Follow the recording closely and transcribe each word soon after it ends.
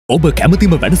ඔබ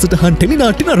කැමතිම වැඩසටහන්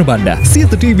ටෙලිනාට්‍ය නරඹන්න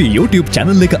සියත TV YouTube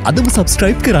channel එක අදම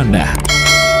subscribe කරන්න.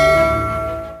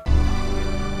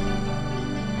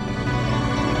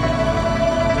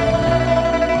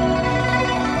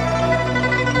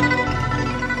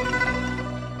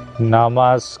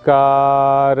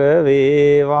 නමස්කාර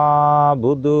වේවා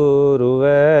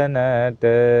බුදුරුවනට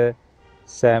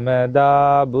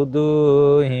සැමදා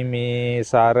බුදු හිමි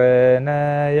සරණ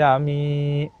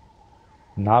යමි.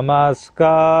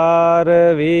 නමස්කාර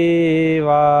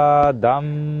වේවා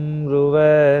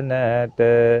ධම්රුවනට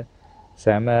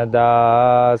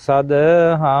සැමදා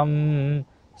සදහම්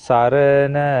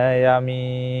සරණ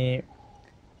යමි.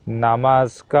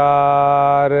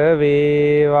 නමස්කාර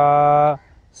වේවා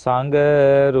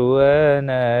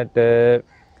සංඝරුවනට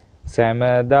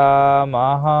සැමදා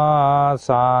මහා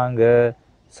සංඝ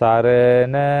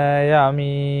සරණ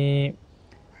යමි.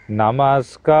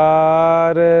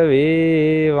 නමස්කාර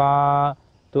වේවා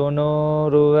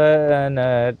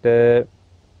තුනුරුවනට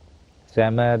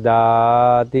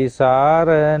සැමදා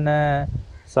තිසරණ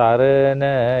සරණ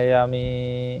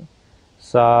යමි.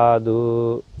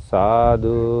 සාදු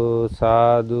සාදු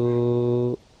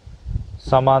සාදු.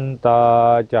 සමන්ත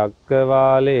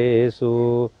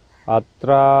චක්කවාලේසු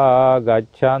අත්‍රා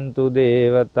ගච්ඡන්තු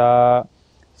දේවතා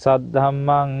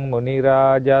සද්ධම්මං මුනි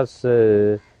රාජස්ස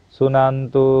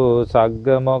සුනන්තු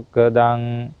සග්ග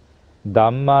මොක්ඛදං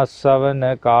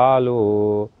ධම්මස්සවන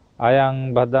කාලෝ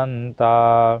අයං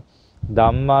බදන්තා.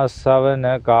 ධම්මස්සවන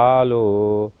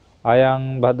කාලෝ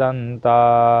අයං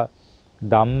බදන්තා.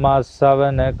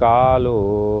 ධම්මස්සවන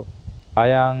කාලෝ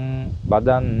අයං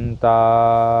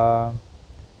බදන්තා.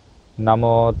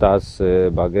 නමෝ තස්ස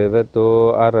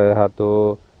භගවතෝ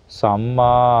අරහතෝ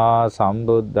සම්මා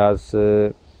සම්බුද්දස්ස.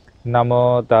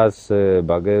 නමෝ තස්ස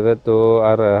භගවතෝ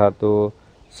අරහතෝ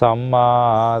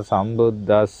සම්මා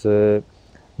සම්බුද්දස්ස.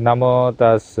 නමෝ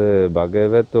තස්ස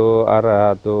භගවතෝ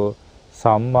අරහතෝ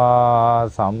සම්මා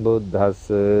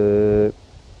සම්බුද්දස්ස.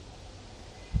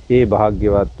 ඒ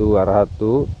භාග්‍යවත් වූ අරහත්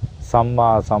වූ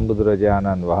සම්මා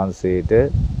සම්බුදුරජාණන්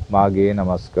වහන්සේට මාගේ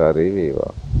නමස්කාරය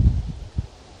වේවා.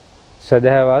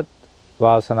 සදහවත්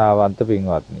වාසනාවන්ත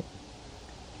පින්වත්නි,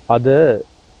 අද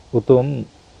උතුම්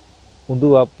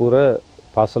උඳුවප්පුර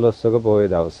 15වක පොහොය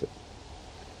දවස.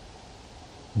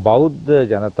 බෞද්ධ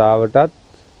ජනතාවටත්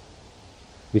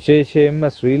විශේෂයෙන්ම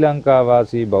ශ්‍රී ලංකා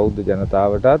වාසී බෞද්ධ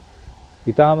ජනතාවටත්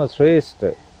ඊටාම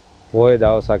ශ්‍රේෂ්ඨ පොහොය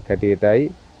දවසක්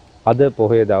හැටියටයි අද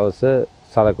පොහොය දවස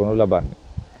සලකනු ලබන්නේ.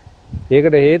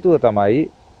 ඒකට හේතුව තමයි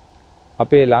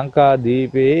අපේ ලංකා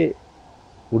දීපයේ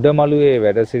උඩමළුවේ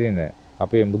වැඩ සිටින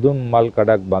අපේ මුදුන් මල්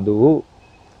කඩක් බඳු වූ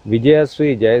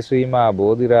විජයශ්‍රී ජයශ්‍රී මා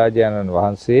බෝධිරාජාණන්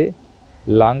වහන්සේ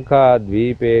ලංකා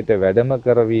ද්වීපයට වැඩම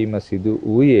කරවීම සිදු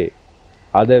වූයේ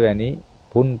අද වැනි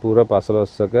පුන්පුර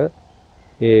 15ක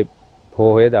ඒ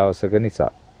පොහොය දවසක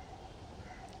නිසා.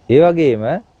 ඒ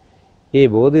වගේම ඒ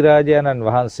බෝධිරාජාණන්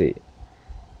වහන්සේ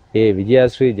ඒ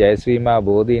විජයශ්‍රී ජයශ්‍රී මා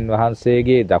බෝධීන්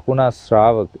වහන්සේගේ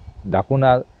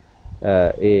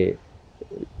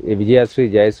ඒ විජයශ්‍රී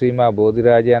ජයශ්‍රී මා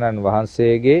බෝධිරාජාණන්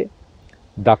වහන්සේගේ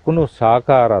දකුණු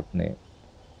ශාඛාරත්නය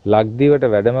ලක්දිවට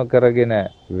වැඩම කරගෙන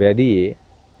වැඩියේ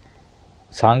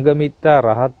සංඝමිත්තා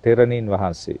රහත් තෙරණින්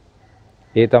වහන්සේ.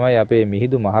 ඒ තමයි අපේ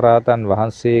මිහිඳු මහරහතන්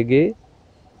වහන්සේගේ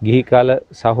ගිහි කල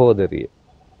සහෝදරිය.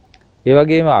 ඒ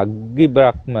වගේම අග්ගි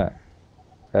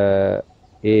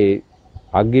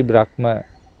බ්‍රහ්ම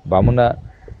බමුණ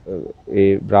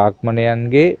ඒ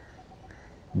බ්‍රාහ්මණයන්ගේ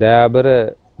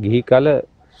දයාබර ගිහි කල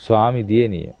ස්වාමි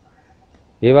දියණිය.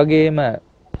 ඒ වගේම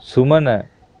සුමන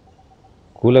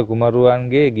කුල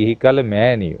කුමරුවන්ගේ ගිහි කල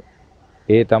මෑණියෝ.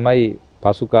 ඒ තමයි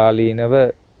පසු කාලීනව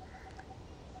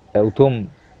උතුම්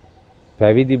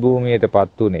පැවිදි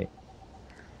භූමියටපත් උනේ.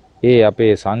 ඒ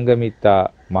අපේ සංඝමිත්තා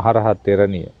මහරහත්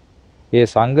තෙරණිය. ඒ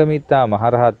සංඝමිත්තා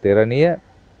මහරහත් තෙරණිය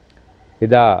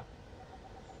එදා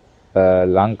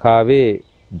ලංකාවේ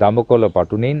දඹකොළ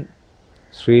පටුනින්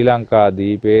ශ්‍රී ලංකා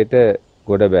දීපයට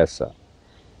ගොඩ බැස්සා.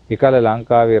 එකල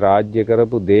ලංකාවේ රාජ්‍ය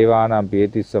කරපු දේවානම්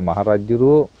පියතිස්ස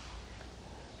මහරජුරෝ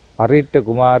අරිට්ඨ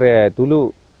කුමාරයා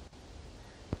ඇතුළු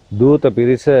දූත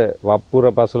පිරිස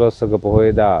වප්පුර 15ක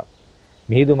පොහොයදා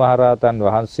මිහිඳු මහරහතන්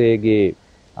වහන්සේගේ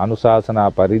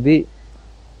අනුශාසනා පරිදි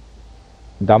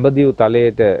දඹදිව්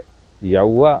තලයට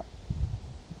යවුවා.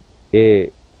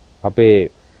 ඒ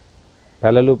අපේ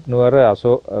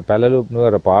පැලලුප්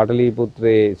නුවර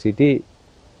පාටලීපුත්‍රයේ සිටි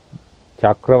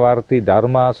චක්‍රවර්ති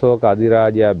ධර්මාශෝක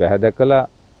අධිරාජයා බැහැදකලා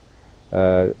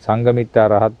සංඝමිත්තා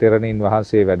රහත් තෙරණින්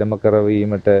වහන්සේ වැඩම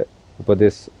කරවීමට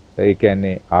උපදෙස් ඒ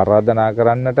කියන්නේ ආරාධනා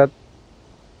කරන්නටත්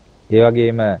ඒ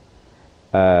වගේම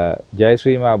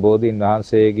ජයශ්‍රී බෝධීන්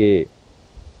වහන්සේගේ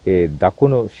ඒ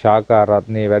දකුණු ශාඛා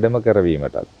රත්නයේ වැඩම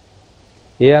කරවීමටත්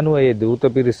ඒ අනුව ඒ දූත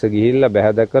පිරිස ගිහිල්ලා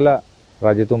බැහැදකලා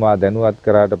රජතුමා දැනුවත්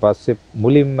කරාට පස්සේ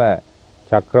මුලින්ම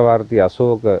චක්‍රවර්ති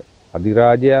අශෝක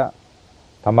අධිරාජයා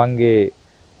තමන්ගේ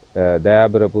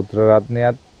දයාබර පුත්‍ර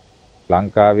රත්නයත්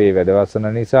ලංකාවේ වැඩවසන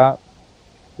නිසා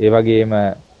ඒ වගේම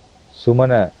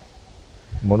සුමන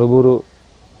මුණුබුරු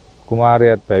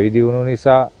කුමාරයාත් පැවිදි වුණු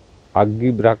නිසා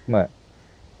අග්ගි බ්‍රහ්ම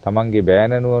තමන්ගේ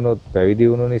බෑණනුවනොත් පැවිදි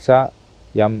වුණු නිසා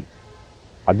යම්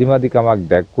අදිමදිකමක්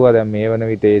දැක්වුවා. දැන් මේ වන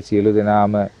විට ඒ සියලු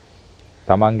දෙනාම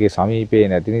තමන්ගේ සමීපේ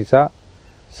නැති නිසා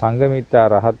සංඝමිත්තා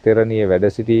රහත් තෙරණිය වැඩ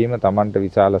සිටීම තමන්ට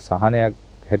විශාල සහනයක්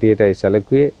හැටියටයි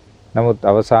සැලකුවේ. නමුත්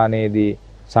අවසානයේදී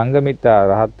සංඝමිත්තා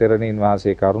රහත් තෙරණින්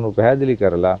වහන්සේ කරුණු පැහැදිලි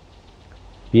කරලා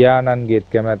පියාණන්ගේත්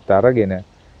කැමැත්ත අරගෙන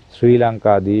ශ්‍රී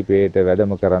ලංකා දීපයට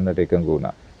වැඩම කරන්නට එකඟ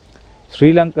වුණා.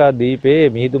 ශ්‍රී ලංකා දීපයේ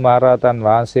මිහිඳු මහරහතන්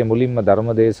වහන්සේ මුලින්ම ධර්ම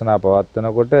දේශනා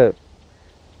පවත්වනකොට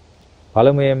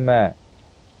පළමුවෙන්ම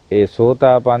ඒ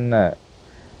සෝතාපන්න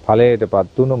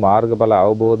ඵලයටපත් වුණු මාර්ගඵල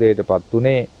අවබෝධයටපත්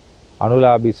උනේ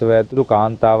අනුලාභීසව ඇතුළු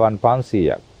කාන්තාවන්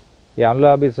 500ක්. ඒ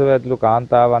අනුලාභීසව ඇතුළු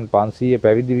කාන්තාවන් 500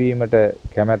 පැවිදි වීමට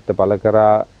කැමැත්ත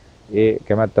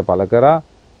පළ කරා.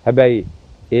 හැබැයි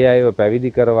ඒ අයව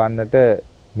පැවිදි කරවන්නට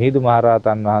මිහිඳු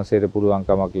මහරහතන් වහන්සේට පුළුවන්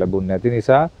කමක් ලැබුණ නැති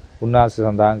නිසා උන්වහන්සේ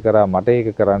සඳහන් කරා මට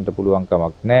ඒක කරන්න පුළුවන්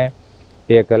කමක් නැහැ.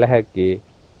 එය කළ හැක්කේ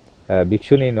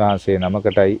භික්ෂුණීන් වහන්සේ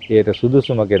නමකටයි. ඒට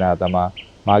සුදුසුම කෙනා තමයි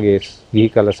මාගේ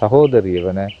ගිහිකල සහෝදරිය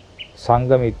වන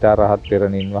සංඝමිත්තා රහත්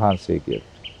තෙරණින් වහන්සේ කියලා.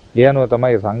 ඒ අනුව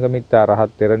තමයි සංඝමිත්තා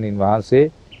රහත් තෙරණින්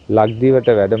වහන්සේ ලක්දිවට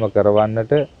වැඩම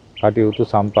කරවන්නට කටයුතු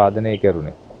සම්පාදනය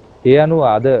කෙරුණේ. ඒ අනුව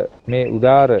අද මේ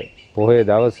උදාර පොහොය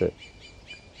දවස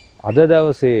අද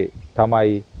දවසේ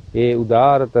තමයි ඒ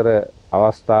උදාරතර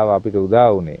අවස්ථාව අපිට උදා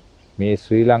වුණේ. මේ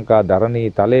ශ්‍රී ලංකා ධරණී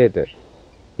තලයට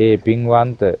ඒ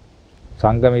පින්වන්ත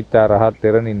සංඝමිත්තා රහත්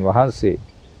තෙරණින් වහන්සේ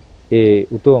ඒ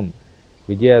උතුම්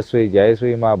විජයශ්‍රී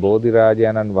ජයශ්‍රී මා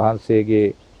බෝධිරාජානන් වහන්සේගේ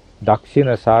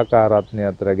දක්ෂිණ ශාඛා රත්නය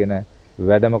අතරගෙන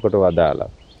වැඩම කොට වදාලා.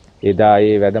 එදා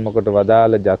ඒ වැඩම කොට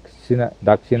වදාළ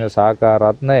දක්ෂිණ ශාඛා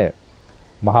රත්නය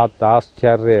මහත්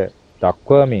ආශ්චර්ය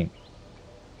දක්වමින්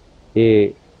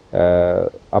ඒ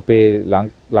අපේ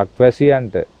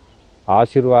ලක්වැසියන්ට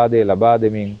ආශිර්වාදය ලබා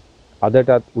දෙමින්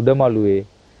අදටත් උඩමළුවේ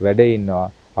වැඩ ඉන්නවා.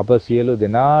 අප සියලු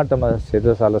දෙනාටම සෙත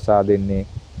සලසා දෙන්නේ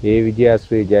ඒ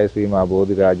විජයශ්‍රී ජයශ්‍රී මා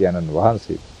බෝධිරාජානන්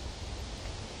වහන්සේ.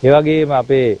 ඒ වගේම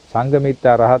අපේ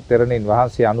සංඝමිත්තා රහත් තෙරණින්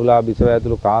වහන්සේ අනුලාභීසව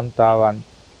ඇතුළු කාන්තාවන්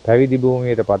පැවිදි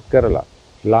භූමියට පත්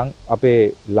කරලා අපේ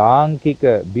ලාංකික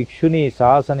භික්ෂුණී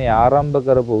ශාසනය ආරම්භ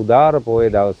කරපු උදාර පොහොය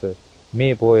දවස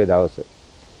මේ පොහොය දවස.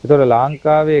 ඒතකොට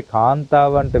ලංකාවේ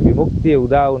කාන්තාවන්ට විමුක්තිය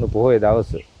උදා වුණු පොහොය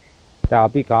දවස. දැන්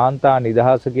අපි කාන්තා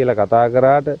නිදහස කියලා කතා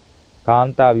කරාට,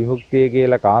 කාන්තා විමුක්තිය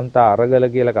කියලා, කාන්තා අරගල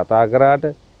කියලා කතා කරාට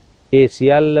ඒ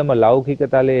සියල්ලම ලෞකික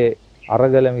තලයේ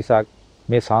අරගල මිසක්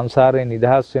මේ සංසාරයෙන්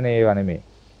නිදහස් වෙන ඒවා නෙමෙයි.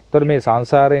 ඒතකොට මේ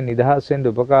සංසාරයෙන් නිදහස් වෙන්න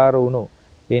උපකාර වුණු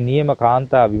මේ නියම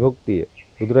කාන්තා විමුක්තිය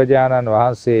බුදුරජාණන්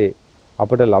වහන්සේ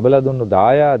අපට ලබලා දුන්නු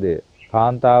දායාදය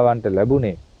කාන්තාවන්ට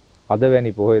ලැබුණේ අද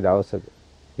වැනි පොහොය දවසක.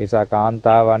 නිසා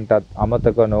කාන්තාවන්ටත්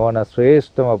අමතක නොවන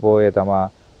ශ්‍රේෂ්ඨම පොහොය තමයි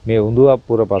මේ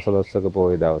උඳුවප්පුර පසළොස්වක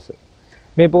පොහොය දවස.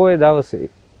 මේ පොහොය දවසේ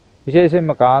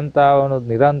විශේෂයෙන්ම කාන්තාවනුත්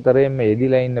නිරන්තරයෙන්ම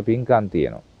යෙදිලා ඉන්න පින්කම්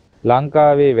තියෙනවා.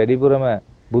 ලංකාවේ වැඩිපුරම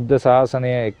බුද්ධ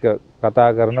ශාසනය එක්ක කතා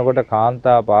කරනකොට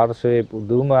කාන්තා පාර්ශවයේ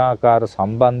පුදුමාකාර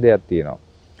සම්බන්ධයක් තියෙනවා.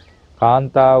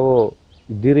 කාන්තාවෝ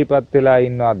ඉදිරිපත් වෙලා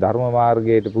ඉන්නවා ධර්ම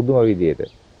මාර්ගයට පුදුම විදියට.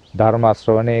 ධර්ම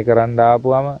ශ්‍රවණය කරන්න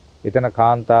ආපුවම එතන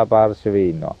කාන්තා පාර්ශවයේ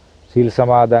ඉන්නවා. සීල්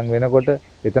සමාදන් වෙනකොට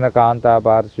එතන කාන්තා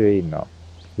පාර්ශවයේ ඉන්නවා.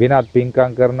 වෙනත්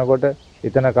පින්කම් කරනකොට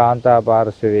එතන කාන්තා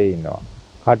පාර්ශවයේ ඉන්නවා.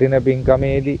 කටින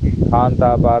පින්කමේදී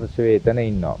කාන්තා පාර්ශවයේ එතන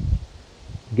ඉන්නවා.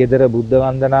 ගෙදර බුද්ධ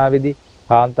වන්දනාවේදී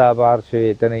කාන්තා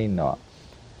පාර්ශවයේ එතන ඉන්නවා.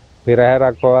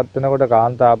 පෙරහැරක් පවත්වනකොට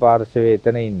කාන්තා පාර්ශවයේ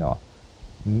එතන ඉන්නවා.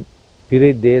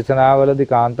 පිරිත් දේශනාවලදී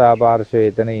කාන්තා පාර්ශවයේ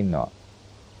එතන ඉන්නවා.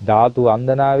 ධාතු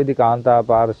වන්දනාවේදී කාන්තා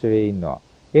පාර්ශවයේ ඉන්නවා.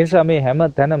 ඒ නිසා මේ හැම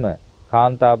තැනම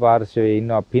කාන්තා පාර්ශවයේ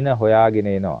ඉන්නවා. පින හොයාගෙන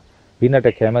එනවා.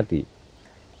 පිනට කැමති.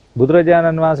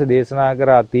 බුදුරජාණන් වහන්සේ දේශනා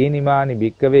කරා තීනිමානි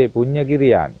භික්කවේ පුඤ්ඤ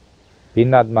කිරියානි.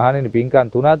 පින්වත් මහණෙනි පින්කම්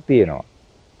තුනක් තියෙනවා.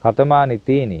 කතමානි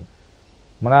තීනි.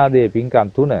 මොනවාද මේ පින්කම්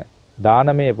තුන?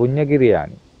 දානමය පුඤ්ඤ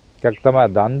කිරියානි. එකක් තමයි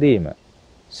දන් දීම.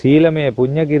 සීලමය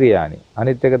පුඤ්ඤ කිරියානි.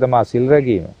 අනිත් එක තමයි සිල්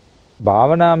රැකීම.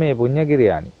 භාවනාමය පුඤ්ඤ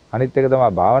කිරියානි. අනිත් එක තමයි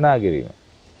භාවනා කිරීම.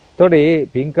 එතකොට මේ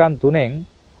පින්කම් තුනෙන්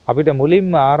අපිට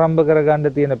මුලින්ම ආරම්භ කරගන්න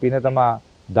තියෙන පින තමයි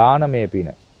දානමය පින.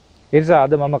 ඒ නිසා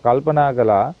අද මම කල්පනා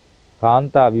කළා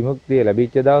කාන්තා විමුක්තිය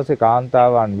ලැබිච්ච දවසේ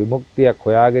කාන්තාවන් විමුක්තියක්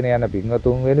හොයාගෙන යන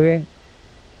පින්වතුන් වෙනුවෙන්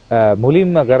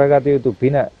මුලින්ම කරගත යුතු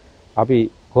පින අපි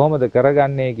කොහොමද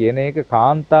කරගන්නේ කියන එක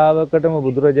කාන්තාවකටම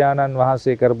බුදුරජාණන්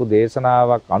වහන්සේ කරපු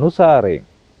දේශනාවක් අනුසාරයෙන්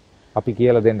අපි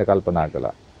කියලා දෙන්න කල්පනා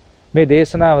කළා. මේ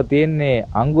දේශනාව තියෙන්නේ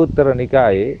අංගුත්තර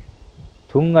නිකායේ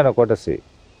තුන්වන කොටසේ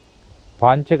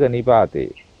පංචක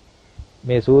නිපාතේ.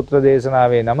 මේ සූත්‍ර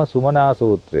දේශනාවේ නම සුමනා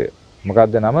සූත්‍රය.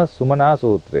 මොකක්ද නම? සුමනා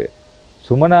සූත්‍රය.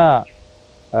 සුමනා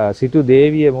සිටු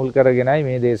දේවිය මුල් කරගෙනයි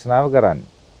මේ දේශනාව කරන්නේ.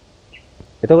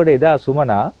 එතකොට එදා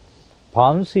සුමනා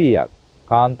 500ක්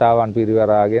කාන්තාවන්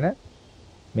පිරිවරාගෙන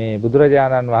මේ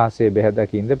බුදුරජාණන් වහන්සේ බැහැ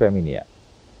දකින්න පැමිණියා.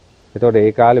 එතකොට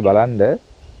ඒ කාලේ බලන්න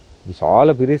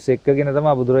විශාල පිරිස් එක්කගෙන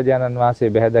තමයි බුදුරජාණන් වහන්සේ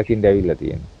බැහැ දකින්න ඇවිල්ලා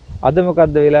තියෙන්නේ. අද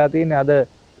මොකද්ද වෙලා තියෙන්නේ? අද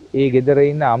ඒ ගෙදර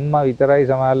ඉන්න අම්මා විතරයි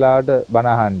සමහරලාට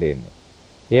බණ අහන්න එන්නේ.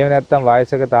 එහෙම නැත්නම්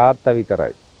වයසක තාත්තා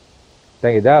විතරයි.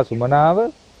 දැන් එදා සුමනාව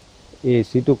ඒ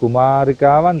සිටු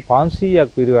කුමාරිකාවන් 500ක්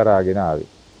පිරිවරාගෙන ආවේ.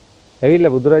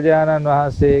 ඇවිල්ලා බුදුරජාණන්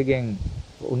වහන්සේගෙන්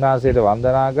උන්වහන්සේට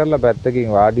වන්දනා කරලා පැත්තකින්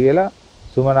වාඩි වෙලා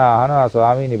සුමනා අහනවා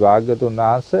ස්වාමීනි භාග්‍යතුන්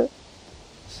වහන්සේ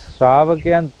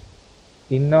ශ්‍රාවකයන්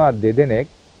ඉන්නවා දෙදෙනෙක්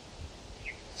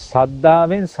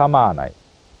සද්ධාවෙන් සමානයි.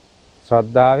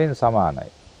 ශ්‍රද්ධාවෙන් සමානයි.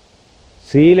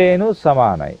 සීලේනුත්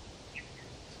සමානයි.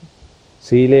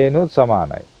 සීලේනුත්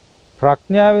සමානයි.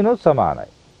 ප්‍රඥාවෙනුත් සමානයි.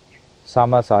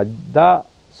 සම සද්ධා,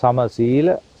 සම සීල,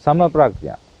 සම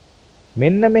ප්‍රඥා.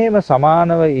 මෙන්න මෙහෙම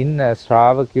සමානව ඉන්න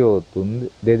ශ්‍රාවකයෝ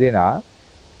දෙදෙනා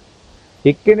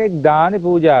එක්කෙනෙක් දානි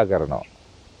පූජා කරනවා.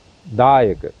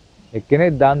 දායක.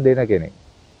 එක්කෙනෙක් දන් දෙන කෙනෙක්.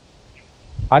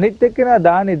 අනිත් එක්කෙනා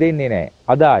දානි දෙන්නේ නැහැ.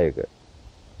 අදායක.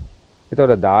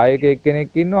 ඒතකොට දායක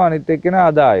එක්කෙනෙක් ඉන්නවා, අනිත් එක්කෙනා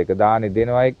අදායක. දානි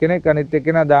දෙනවා එක්කෙනෙක්, අනිත්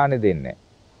එක්කෙනා දානි දෙන්නේ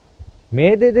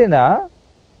මේ දෙදෙනා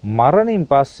මරණින්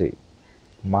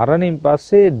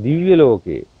පස්සේ දිව්‍ය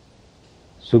ලෝකේ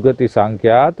සුගති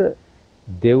සංඛ්‍යාත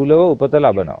දෙව්ලොව උපත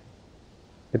ලබනවා.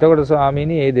 එතකොට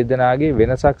ස්වාමීනි මේ දෙදෙනාගේ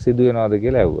වෙනසක් සිදු වෙනවද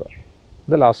කියලා ඇහුවා.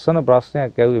 ලස්සන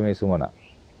ප්‍රශ්නයක් ඇහුවේ මේ සුමනා.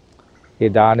 ඒ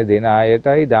දානි දෙන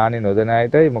අයටයි දානි නොදෙන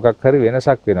අයටයි මොකක් හරි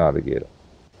වෙනසක් වෙනවද කියලා.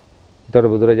 ඒතර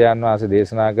බුදුරජාන් වහන්සේ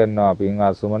දේශනා කරනවා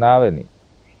පින්වත් සුමනාවනි.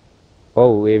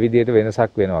 ඔව් ඒ විදිහට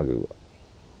වෙනසක් වෙනවා කිව්වා.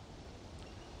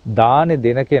 දානි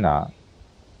දෙන කෙනා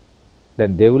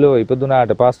දැන් දෙව්ලොව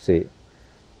ඉපදුනාට පස්සේ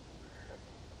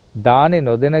දානි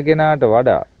නොදෙන කෙනාට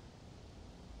වඩා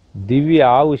දිව්‍ය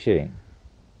ආයුෂයෙන්,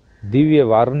 දිව්‍ය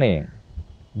වර්ණයෙන්,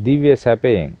 දිව්‍ය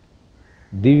සැපයෙන්,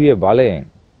 දිව්‍ය බලයෙන්,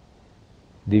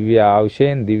 දිව්‍ය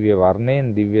ආයුෂයෙන්, දිව්‍ය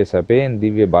වර්ණයෙන්, දිව්‍ය සැපයෙන්,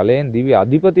 දිව්‍ය බලයෙන්, දිව්‍ය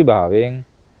අධිපති භාවයෙන්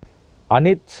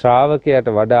අනිත් ශ්‍රාවකයට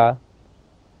වඩා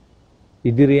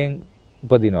ඉදිරියෙන්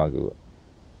උපදිනවා කිව්වා.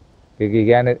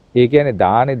 ඒ කියන්නේ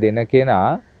දානි දෙන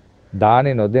කෙනා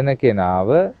දානි නොදෙන කෙනාව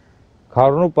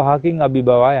කරුණු පහකින්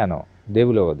අභිභවා යනවා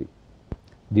දෙව්ලොවදී.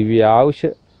 දිව්‍ය ආයුෂ,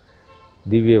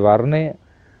 දිව්‍ය වර්ණය,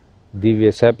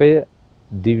 දිව්‍ය සැපය,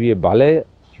 දිව්‍ය බලය,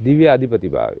 දිව්‍ය අධිපති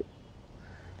භාවය.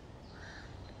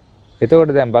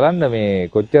 එතකොට දැන් බලන්න මේ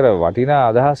කොච්චර වටිනා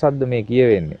අදහසක්ද මේ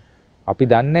කියවෙන්නේ. අපි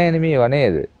දන්නේ නැහැ මේව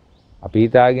නේද? අපි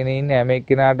හිතාගෙන ඉන්නේ හැම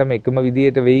එක්කෙනාටම එකම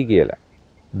විදියට වෙයි කියලා.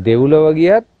 දෙව්ලොව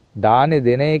ගියත් දානි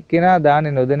දෙන එක්කෙනා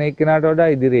දානි නොදෙන එක්කෙනාට වඩා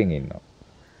ඉදිරියෙන් ඉන්නවා.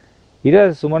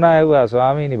 ඊට සුමනා ඇහුවා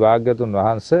ස්වාමීනි භාග්‍යතුන්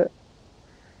වහන්සේ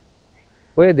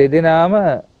ඔය දෙදෙනාම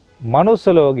මනුස්ස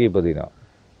ලෝකෙ ඉපදිනවා.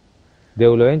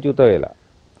 දෙව්ලොවෙන් චුත වෙලා.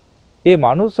 ඒ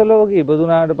මනුස්ස ලෝකෙ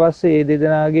ඉපදුනාට පස්සේ මේ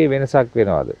දෙදෙනාගේ වෙනසක්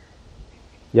වෙනවද?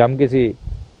 යම්කිසි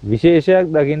විශේෂයක්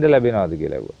දකින්න ලැබෙනවද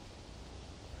කියලා ඇහුවා.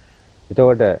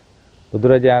 එතකොට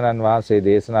බුදුරජාණන් වහන්සේ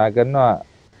දේශනා කරනවා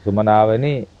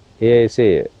සුමනාවනි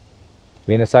එසේ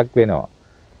වෙනසක් වෙනවා.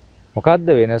 මොකද්ද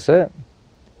වෙනස?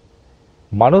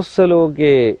 මනුස්ස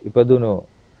ලෝකයේ ඉපදුණු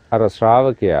අර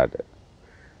ශ්‍රාවකයාට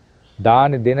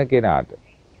දානි දෙන කෙනාට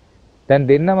දැන්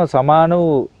දෙන්නම සමාන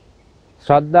වූ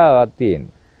ශ්‍රද්ධාවක්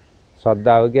තියෙනවා.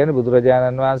 ශ්‍රද්ධාව කියන්නේ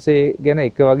බුදුරජාණන් වහන්සේ ගැන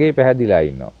එක වගේ පැහැදිලා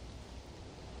ඉන්නවා.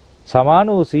 සමාන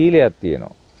වූ සීලයක්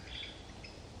තියෙනවා.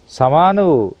 සමාන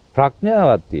වූ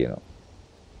ප්‍රඥාවක් තියෙනවා.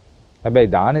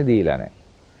 හැබැයි දානි දීලා නැහැ.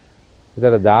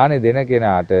 ඒතර දානි දෙන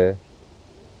කෙනාට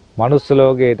මනුස්ස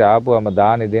ලෝකයට ආපුවම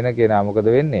දානි දෙන කෙනා මොකද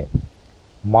වෙන්නේ?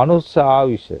 මනුස්ස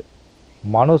ආයුෂ,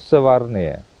 මනුස්ස වර්ණය,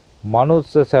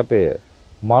 මනුස්ස සැපය,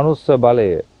 මනුස්ස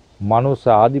බලය, මනුස්ස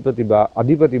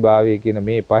අධිපති භාවය කියන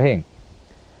මේ පහෙන්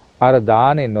අර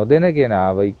දානෙ නොදෙන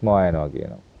කෙනාව ඉක්මවා යනවා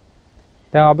කියනවා.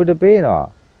 දැන් අපිට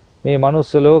පේනවා මේ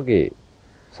මනුස්ස ලෝකේ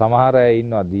සමහර අය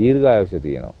ඉන්නවා දීර්ඝායුෂ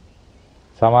තියෙනවා.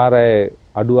 සමහර අය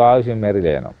අඩු ආයුෂෙන්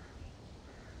මැරිලා යනවා.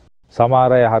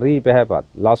 සමහර අය හරි පැහැපත්,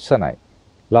 ලස්සනයි.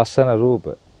 ලස්සන රූප.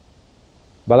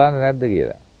 බලන්න නැද්ද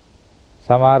කියලා.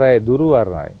 සමහර අය දුරු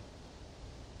වර්ණයි.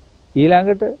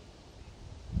 ඊළඟට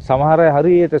සමහර අය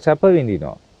හරියට සැප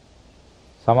විඳිනවා.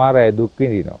 සමහර අය දුක්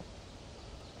විඳිනවා.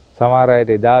 සමහර අයට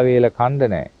එදා වේල කණ්ඩ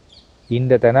නැහැ. ඉන්න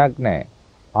තැනක් නැහැ.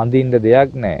 අඳින්න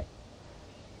දෙයක් නැහැ.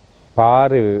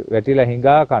 පාරේ වැටිලා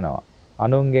හිඟා කනවා.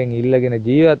 අනුන්ගෙන් ඉල්ලගෙන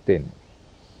ජීවත් වෙන්නේ.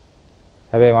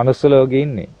 හැබැයි මනුස්ස ලෝකේ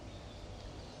ඉන්නේ.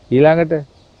 ඊළඟට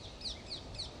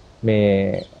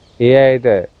මේ ඒ අයට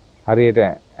හරියට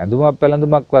ඇඳුමක්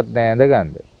පැළඳුමක්වත් නැහැ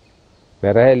ඇඳගන්න.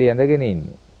 පෙරහැලි ඇඳගෙන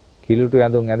ඉන්නේ. කිලුටු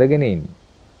ඇඳුම් ඇඳගෙන ඉන්නේ.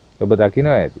 ඔබ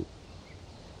දකිනවා ඇති.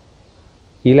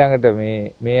 ඊළඟට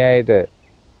මේ අයට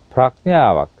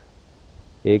ප්‍රඥාවක්.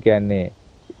 ඒ කියන්නේ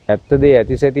ඇත්ත දේ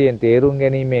ඇති සැටියෙන් තේරුම්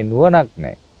ගැනීමේ නුවණක්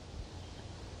නැහැ.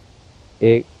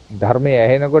 ඒ ධර්මය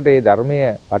ඇහෙනකොට ඒ ධර්මය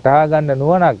වටහා ගන්න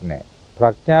නුවණක් නැහැ.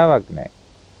 ප්‍රඥාවක් නැහැ.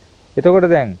 එතකොට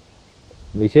දැන්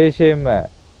විශේෂයෙන්ම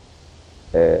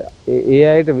ඒ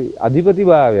අයට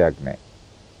අධිපතිභාවයක් නැහැ.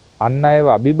 අන් අයව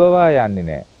අභිබවා යන්නේ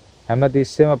නැහැ.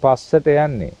 හැමතිස්සෙම පස්සට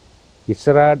යන්නේ.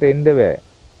 ඉස්සරහට එන්න බෑ.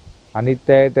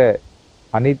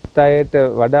 අනිත් අයට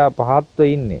වඩා පහත්ව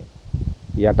ඉන්නේ.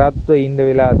 යටත්ව ඉන්න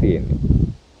වෙලා තියෙන්නේ.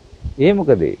 ඒ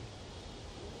මොකද?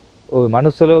 ඔය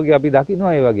මනුස්ස ලෝකේ අපි දකින්න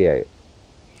ඒ වගේ අය.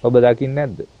 ඔබ දකින්නේ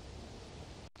නැද්ද?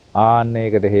 ආන්න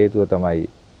ඒකට හේතුව තමයි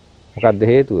මොකක්ද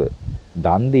හේතුව?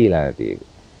 දන් දීලා නැති එක.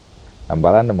 දැන්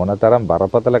බලන්න මොනතරම්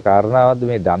බරපතල කාරණාවක්ද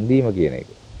මේ දන් දීම කියන එක.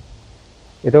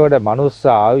 එතකොට මනුස්ස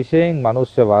ආයුෂයෙන්,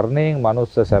 මනුස්ස වර්ණයෙන්,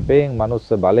 මනුස්ස සැපයෙන්, මනුස්ස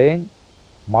බලයෙන්,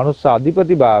 මනුස්ස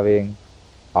අධිපතිභාවයෙන්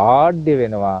ආඩ්‍ය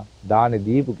වෙනවා දානි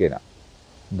දීපු කෙනා.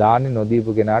 දානි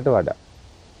නොදීපු කෙනාට වඩා.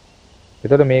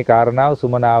 එතකොට මේ කාරණාව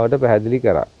සුමනාවට පැහැදිලි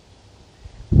කරා.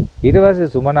 ඊට පස්සේ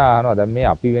සුමනා අහනවා දැන් මේ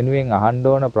අපි වෙනුවෙන් අහන්න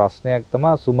ඕන ප්‍රශ්නයක්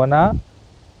තමයි සුමනා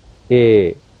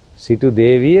ඒ සිටු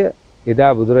දේවිය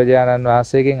එදා බුදුරජාණන්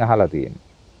වහන්සේගෙන් අහලා තියෙන්නේ.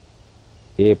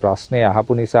 ඒ ප්‍රශ්නේ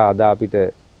අහපු නිසා අද අපිට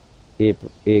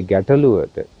ඒ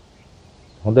ගැටලුවට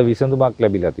හොඳ විසඳුමක්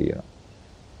ලැබිලා තියෙනවා.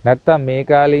 නැත්තම් මේ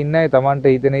කාලේ ඉන්න අය Tamanට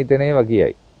හිතෙන ඒවා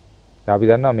කියයි. අපි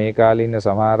දන්නවා මේ කාලේ ඉන්න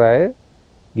සමහර අය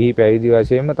ගිහි පැවිදි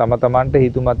වශයෙන්ම තම තමන්ට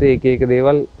හිතුමතේ එක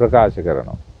දේවල් ප්‍රකාශ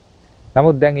කරනවා.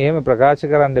 නමුත් දැන් එහෙම ප්‍රකාශ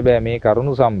කරන්න බෑ මේ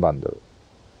කරුණු සම්බන්ධව.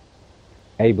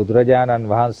 ඇයි බුදුරජාණන්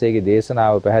වහන්සේගේ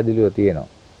දේශනාව පැහැදිලිව තියෙනවා.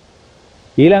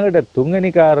 ඊළඟට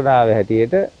තුන්වෙනි කාරණාව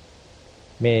හැටියට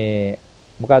මේ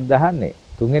මොකක්ද අහන්නේ?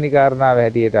 තුන්වෙනි කාරණාව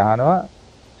හැටියට අහනවා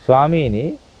ස්වාමීනි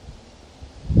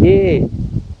මේ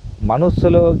මනුස්ස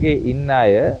ලෝකේ ඉන්න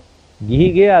අය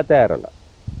ගිහිගේ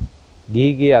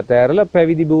අතෑරලා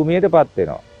පැවිදි භූමියටපත්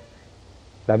වෙනවා.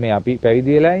 දැන් මේ අපි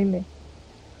පැවිදි වෙලා ඉන්නේ.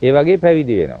 ඒ වගේ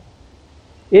පැවිදි වෙනවා.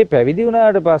 ඒ පැවිදි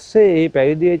වුණාට පස්සේ ඒ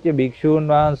පැවිදි වෙච්ච භික්ෂූන්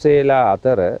වහන්සේලා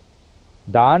අතර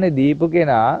දාන දීපු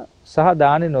කෙනා සහ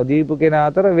දාන නොදීපු කෙනා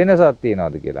අතර වෙනසක්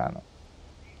තියනවාද කියලා අහනවා.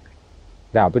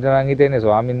 දැන් අපිට නම් හිතෙන්නේ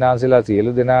ස්වාමීන් වහන්සේලා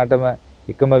සියලු දෙනාටම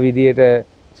එකම විදියට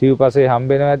සිව්පසේ හම්බ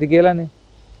වෙනවා ඇති කියලානේ.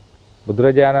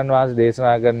 බුදුරජාණන් වහන්සේ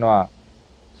දේශනා කරනවා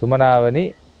සුමනාවනි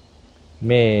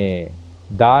මේ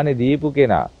දාන දීපු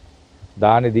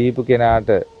කෙනාට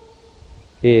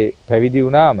ඒ පැවිදි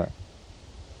වුණාම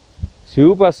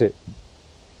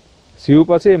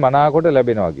සිව්පසේ මනාකොට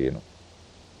ලැබෙනවා කියනවා.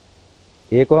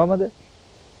 ඒ කොහමද?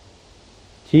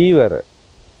 චීවර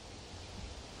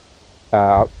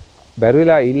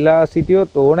බැරිලා ඉල්ලා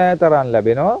සිටියොත් ඕනෑ තරම්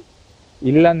ලැබෙනවා.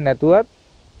 ඉල්ලන්නේ නැතුවත්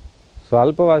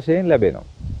ස්වල්ප වශයෙන් ලැබෙනවා.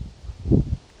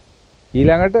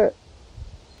 ඊළඟට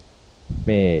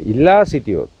මේ ඉල්ලා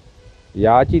සිටියොත්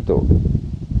යාචිතෝ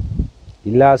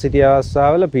ඉල්ලා සිටිය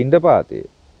අවස්ථාවල පිණ්ඩපාතේ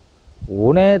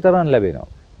ඕනෑ තරම් ලැබෙනවා.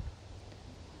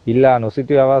 ඉල්ලා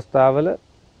නොසිටිය අවස්ථාවල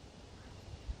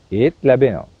ඒත්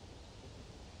ලැබෙනවා.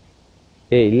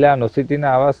 ඒ ඉල්ලා නොසිටින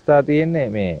අවස්ථා තියෙන්නේ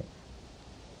මේ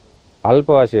අල්ප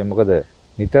වශයෙන්. මොකද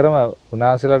නිතරම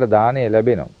උන්වහන්සේලාට දාණය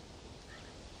ලැබෙනවා.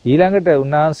 ඊළඟට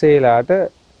උන්වහන්සේලාට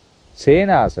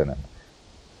සේනාසන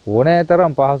ඕනෑ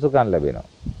තරම් පහසුකම් ලැබෙනවා.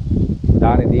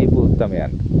 දානි දීපු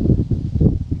උත්තමයන්ට.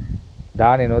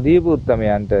 දානි නොදීපු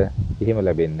උත්තමයන්ට එහෙම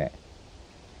ලැබෙන්නේ නැහැ.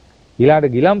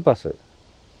 ඊළඟට ගිලම්පස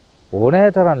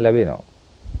ඕනෑ තරම් ලැබෙනවා.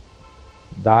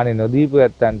 දානි නොදීපු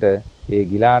ඇත්තන්ට ඒ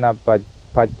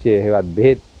ගිලානප්පච්චේ හේවත්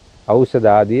බෙහෙත් ඖෂධ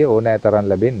ආදී ඕනෑ තරම්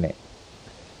ලැබෙන්නේ.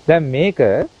 දැන් මේක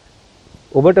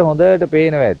ඔබට හොඳට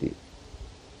පේනවා ඇති.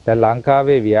 දැන්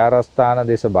ලංකාවේ විහාරස්ථාන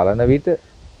දේශ බලන විට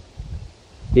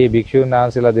මේ භික්ෂුන්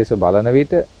වහන්සේලා දේශ බලන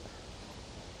විට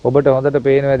ඔබට හොඳට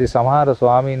පේනවා ඇති සමහර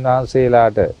ස්වාමීන්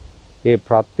වහන්සේලාට ඒ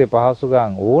ප්‍රත්‍ය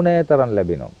පහසුකම් ඕනෑ තරම්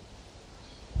ලැබෙනවා.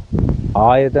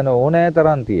 ආයතන ඕනෑ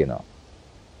තරම් තියෙනවා.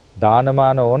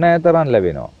 දානමාන ඕනෑ තරම්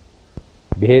ලැබෙනවා.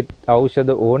 බෙහෙත්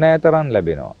ඖෂධ ඕනෑ තරම්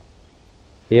ලැබෙනවා.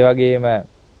 ඒ වගේම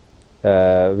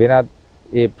වෙනත්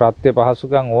ඒ ප්‍රත්‍ය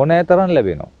පහසුකම් ඕනෑ තරම්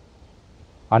ලැබෙනවා.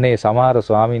 අනේ සමහර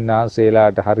ස්වාමීන්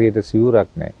වහන්සේලාට හරියට සිවුරක්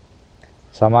නැහැ.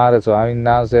 සමහර ස්වාමීන්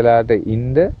වහන්සේලාට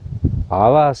ඉන්න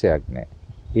ආවාසයක් නැහැ.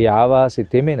 ඒ ආවාසෙ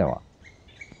තෙමෙනවා.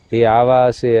 ඒ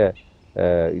ආවාසය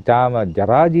ඊටාම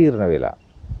ජරා ජීර්ණ වෙලා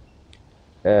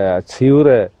සිවුර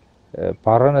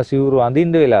පරණ සිවුරු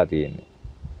අඳින්න වෙලා තියෙන්නේ.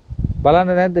 බලන්න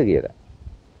නැද්ද කියලා.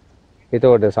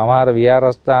 එතකොට සමහර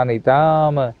විහාරස්ථාන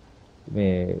ඊටාම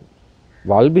මේ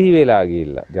වල්බිහි වෙලා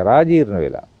ගිහිල්ලා ජරා ජීර්ණ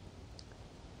වෙලා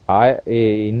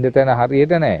ඒ ඉන්න තැන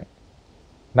හරියට නැහැ.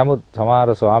 නමුත්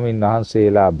සමහර ස්වාමින්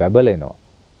වහන්සේලා බැබලෙනවා,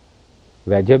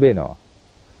 වැජබෙනවා.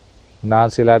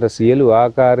 උන්වහන්සේලාට සියලු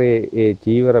ආකාරයේ ඒ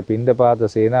චීවර පිණ්ඩපාත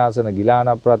සේනාසන ගිලාන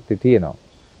ප්‍රත්‍ය තියෙනවා.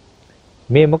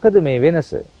 මේ මොකද මේ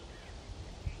වෙනස?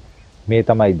 මේ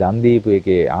තමයි දන් දීපු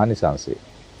එකේ ආනිසංසය.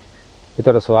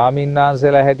 ඒතර ස්වාමීන්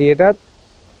වහන්සේලා හැටියටත්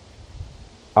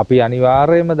අපි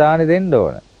අනිවාර්යයෙන්ම දානි දෙන්න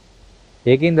ඕන.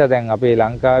 ඒකින්ද දැන් අපේ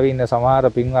ලංකාවේ ඉන්න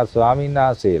සමහර පින්වත් ස්වාමීන්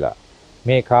වහන්සේලා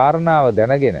මේ කාරණාව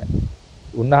දැනගෙන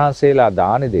උන්වහන්සේලා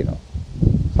දානි දෙනවා.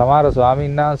 සමහර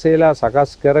ස්වාමීන් වහන්සේලා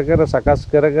සකස්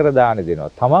කර කර දානි දෙනවා.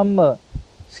 තමන්ම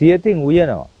සියතින්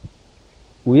උයනවා.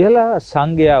 උයලා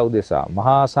සංඝයා උදෙසා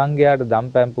මහා සංඝයාට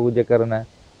දම්පැන් පූජා කරන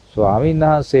ස්වාමීන්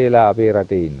වහන්සේලා අපේ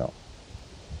රටේ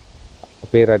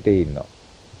ඉන්නවා.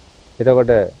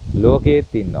 එතකොට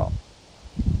ලෝකෙත් ඉන්නවා.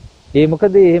 ඒ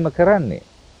මොකද එහෙම කරන්නේ?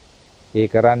 ඒ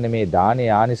කරන්නේ මේ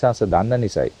දානේ ආනිසංස දන්න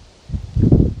නිසායි.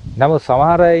 නමුත්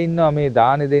සමහර අය ඉන්නවා මේ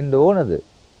දානි දෙන්න ඕනද?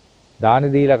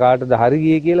 දානි දීලා කාටද හරි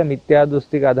ගියේ කියලා මිත්‍යා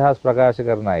දෘෂ්ටික අදහස් ප්‍රකාශ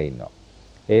කරන අය ඉන්නවා.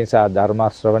 ඒ නිසා ධර්ම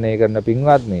ශ්‍රවණය කරන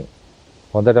පින්වත්නි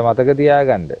හොඳට මතක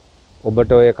තියාගන්න.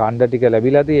 ඔබට ඔය කණ්ඩ ටික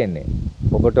ලැබිලා තියෙන්නේ.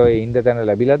 ඔබට ඔය ඉන්න තැන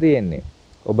ලැබිලා තියෙන්නේ.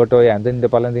 ඔබට ඔය ඇඳින්න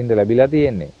පළඳින්න ලැබිලා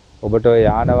තියෙන්නේ. ඔබට ඔය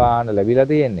යාන වාහන ලැබිලා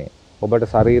තියෙන්නේ. ඔබට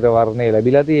ශරීර වර්ණය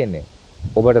ලැබිලා තියෙන්නේ.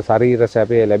 ඔබට ශරීර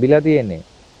සැපය ලැබිලා තියෙන්නේ.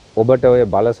 ඔබට ඔය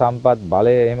බල සම්පත්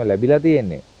බලය එහෙම ලැබිලා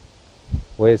තියෙන්නේ.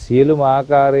 ඔය සියලුම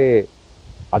ආකාරයේ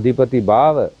අධිපති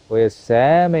භාව ඔය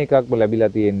සෑම එකක්ම ලැබිලා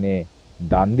තියෙන්නේ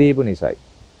දන් දීපු නිසායි.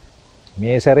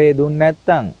 මේ සැරේ දුන්න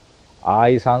නැත්තම්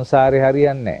ආයි සංසාරේ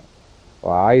හරියන්නේ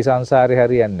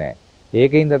නැහැ.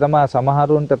 ඒකින්ද තමයි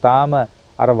සමහරුන්ට තාම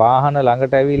අර වාහන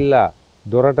ළඟට ඇවිල්ලා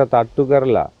දොරට තට්ටු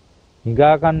කරලා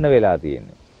හිඟා කන්න වෙලා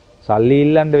තියෙන්නේ. සල්ලි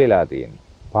ඉල්ලන්න වෙලා තියෙන්නේ.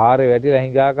 පාරේ වැටිලා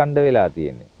හිඟා කන්න වෙලා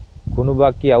තියෙන්නේ. කුණු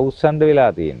බක්කිය අවුස්සන්න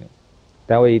වෙලා තියෙන්නේ.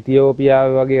 දැන් ඔය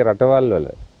ඉතියෝපියාවේ වගේ රටවල් වල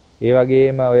ඒ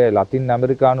වගේම ඔය ලතින්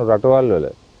ඇමරිකානු රටවල් වල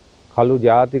කළු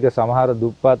ජාතික සමහර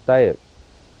දුප්පත් අය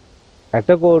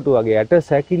ඇටකොටු වගේ ඇට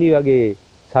සැකිලි වගේ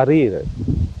ශරීර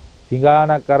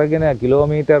පිඟානක් අරගෙන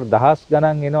කිලෝමීටර් දහස්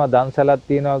ගණන් එනවා දන්සලක්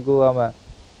තියනවා කිව්වම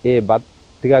ඒ බත්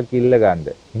ටිකක් ඉල්ල ගන්න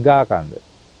හිඟා කන්න.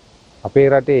 අපේ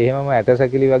රටේ එහෙමම ඇට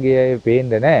සැකිලි වගේ අය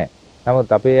පේන්නේ නැහැ.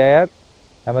 නමුත් අපේ අයත්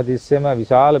හැමතිස්සෙම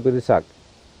විශාල පිරිසක්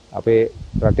අපේ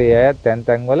රටේ අයත් තැන්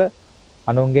තැන්වල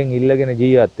අනුන්ගෙන් ඉල්ලගෙන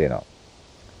ජීවත් වෙනවා.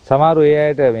 සමහරු ඒ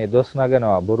අයට මේ දොස්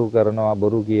නගනවා, බොරු කරනවා,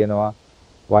 බොරු කියනවා,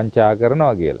 වංචා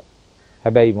කරනවා කියලා.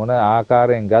 හැබැයි මොන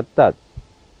ආකාරයෙන් ගත්තත්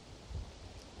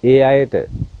ඒ අයට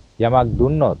යමක්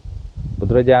දුන්නොත්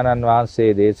බුදුරජාණන්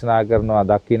වහන්සේ දේශනා කරනවා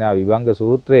දක්ඛිනා විභංග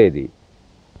සූත්‍රයේදී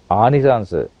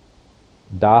ආනිසංස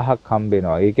 1000ක් හම්බ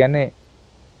වෙනවා. ඒ කියන්නේ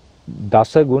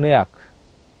දස ගුණයක්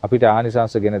අපිට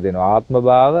ආනිසංස ගෙන දෙනවා. ආත්ම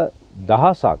භාව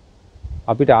 1000ක්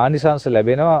අපිට ආනිසංස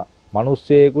ලැබෙනවා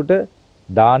මිනිස්සෙකුට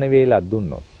දාන වේලක්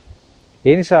දුන්නොත්.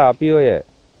 ඒ නිසා අපි ඔය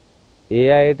ඒ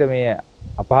අයට මේ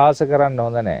අපහාස කරන්න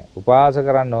හොඳ නැහැ. උපහාස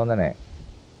කරන්න හොඳ නැහැ.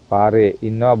 පාරේ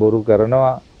ඉන්නවා බොරු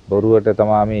කරනවා, බොරුවට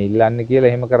තමයි මේ ඉල්ලන්නේ කියලා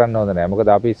එහෙම කරන්න හොඳ නැහැ. මොකද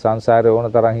අපි සංසාරේ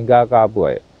ඕන තරම් හිඟා කාපු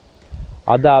අය.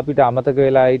 අද අපිට අමතක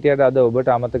වෙලා හිටියට, අද ඔබට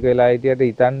අමතක වෙලා හිටියට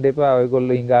හිතන්න එපා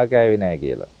ඔයගොල්ලෝ හිඟා කෑවේ නැහැ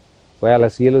කියලා. ඔයාලා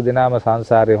සියලු දෙනාම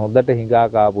සංසාරේ හොඳට හිඟා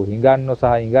කාපු හිඟන්නෝ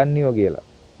සහ හිඟන්නියෝ කියලා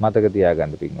මතක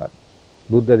තියාගන්න පින්වත්.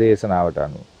 බුද්ධ දේශනාවට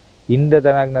අනුව ඉන්න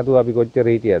තැනක් නැතුව අපි කොච්චර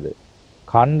හිටියද?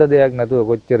 ඛණ්ඩ දෙයක් නැතුව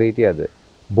කොච්චර හිටියද?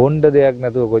 බොණ්ඩ දෙයක්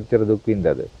නැතුව කොච්චර දුක්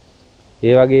විඳද?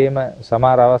 ඒ වගේම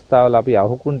සමහර අවස්ථාවල අපි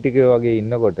අහුකුන් ටිකේ වගේ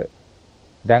ඉන්නකොට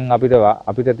දැන්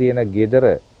අපිට තියෙන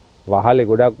gedara වහලේ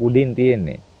ගොඩක් උඩින්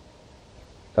තියෙන්නේ.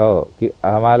 ඔව්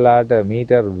අමාලාට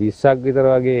මීටර් 20ක් විතර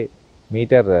වගේ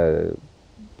මීටර්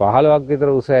 15ක් විතර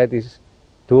උස ඇති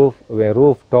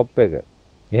roof top එක.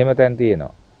 එහෙම තැන්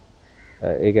තියෙනවා.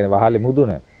 ඒ කියන්නේ වහලේ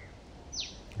මුදුන.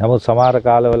 නමුත් සමහර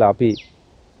කාලවල අපි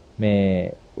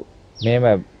මේම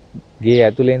ගේ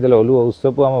ඇතුලේ ඉඳලා ඔළුව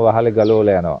උස්සපුවම වහලේ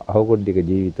ගලවලා යනවා අහකොඩ්ඩික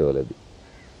ජීවිතවලදී.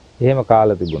 එහෙම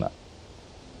කාලා තිබුණා.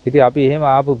 ඉතින් අපි එහෙම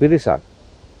ආපු පිරිසක්.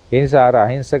 ඒ නිසා අර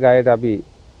අහිංසක අයට අපි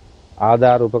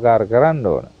ආදාර උපකාර කරන්න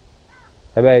ඕන.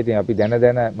 හැබැයි ඉතින් අපි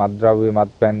දැන මත්ද්‍රව්‍ය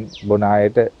මත්පැන් බොන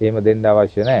අයට එහෙම දෙන්න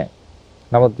අවශ්‍ය නැහැ.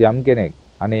 නමුත් යම් කෙනෙක්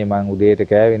අනේ මං උදේට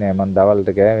කෑවේ නැහැ, මං දවල්ට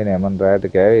කෑවේ නැහැ, මං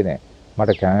රාත්‍රියට කෑවේ නැහැ.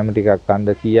 මට කෑම ටිකක්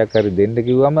කන්න කීයක් හරි දෙන්න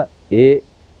කිව්වම ඒ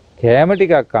කෑම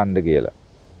ටිකක් කන්න කියලා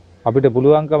අපිට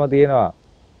පුළුවන්කම තියෙනවා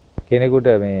කෙනෙකුට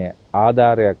මේ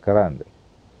ආධාරයක් කරන්න.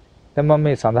 දැන් මම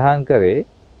මේ සඳහන් කරේ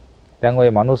දැන් ওই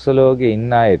මනුස්ස ලෝකේ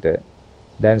ඉන්න අයට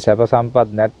දැන් සැප සම්පත්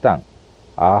නැත්තම්,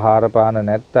 ආහාර පාන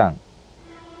නැත්තම්,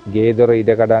 ගේ දොර ඉඩ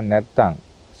කඩන් නැත්තම්,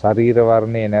 ශරීර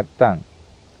වර්ණේ නැත්තම්,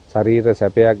 ශරීර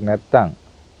සැපයක් නැත්තම්,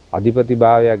 අධිපති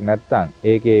භාවයක් නැත්තම්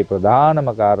ඒකේ ප්‍රධානම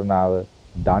කාරණාව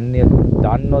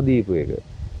දන් නොදීපු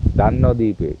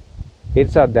එක. ඒ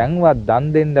නිසා දැන්වත්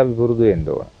දන් දෙන්න අපි පුරුදු වෙන්න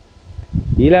ඕන.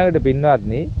 ඊළඟට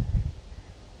පින්වත්නි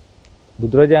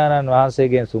බුදුරජාණන්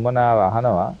වහන්සේගෙන් සුමනාව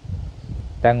අහනවා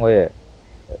දැන් ඔය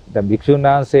දැන් භික්ෂුන්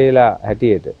වහන්සේලා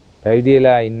හැටියට පැවිදි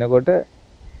වෙලා ඉන්නකොට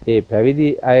ඒ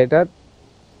පැවිදි අයටත්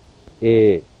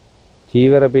ඒ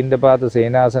චීවර පිණ්ඩපාත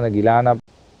සේනාසන ගිලාන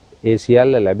ඒ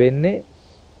සියල්ල ලැබෙන්නේ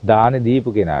දාන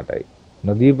දීපු කෙනාටයි.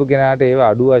 නොදීපු කෙනාට ඒව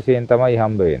අඩු වශයෙන් තමයි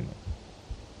හම්බ වෙන්නේ.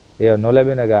 ඒව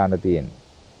නොලැබෙන ගාන තියෙන්නේ.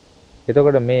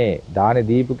 එතකොට මේ දාන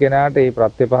දීපු කෙනාට මේ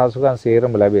ප්‍රත්‍යපහසුකම්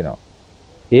සේරම ලැබෙනවා.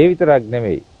 ඒ විතරක්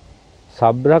නෙමෙයි.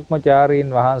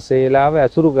 සබ්‍රහ්මචාරීන් වහන්සේලාව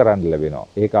ඇසුරු කරන්න ලැබෙනවා.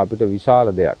 ඒක අපිට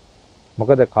විශාල දෙයක්.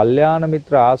 මොකද කල්යාණ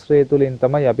මිත්‍ර ආශ්‍රය තුලින්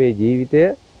තමයි අපේ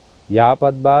ජීවිතය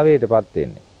යහපත්භාවයටපත්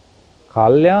වෙන්නේ.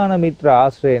 කල්යාණ මිත්‍ර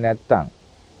ආශ්‍රය නැත්තම්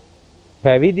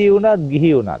පැවිදි වුණත්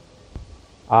ගිහි වුණත්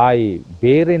ආයි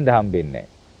බේරෙන්න හම්බෙන්නේ නැහැ.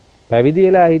 පැවිදි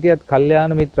වෙලා හිටියත්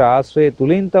කල්යාණ මිත්‍ර ආශ්‍රය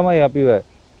තුලින් තමයි අපිව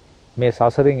මේ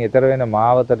සසරින් එතර වෙන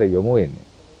මාවතට යොමු වෙන්නේ.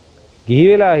 ගිහි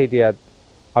වෙලා හිටියත්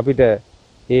අපිට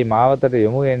මේ මාවතට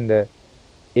යොමු වෙන්න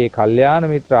ඒ කල්යාණ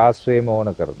මිත්‍ර ආශ්‍රයම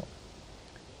ඕන කරනවා.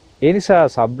 ඒ නිසා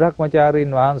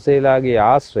සබ්‍රහ්මචාරීන් වහන්සේලාගේ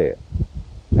ආශ්‍රය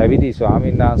පැවිදි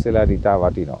ස්වාමීන් වහන්සේලාට ඉතා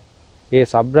වටිනවා. ඒ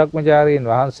සබ්‍රහ්මචාරීන්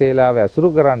වහන්සේලාව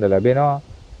ඇසුරු කරන්න ලැබෙනවා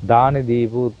දාන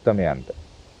දීපු උත්තමයන්ට.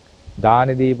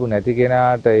 දාන දීපු නැති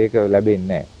කෙනාට ඒක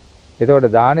ලැබෙන්නේ නැහැ.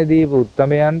 එතකොට දාන දීපු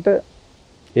උත්තමයන්ට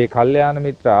ඒ කල්යාණ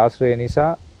මිත්‍ර ආශ්‍රය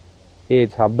නිසා ඒ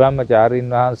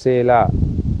සබ්‍රහ්මචාරීන් වහන්සේලා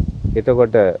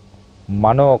එතකොට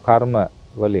මනෝ කර්ම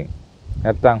වලින්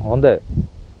නැත්තම් හොඳ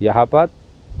යහපත්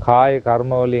කාය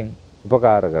කර්ම වලින්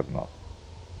උපකාර කරනවා.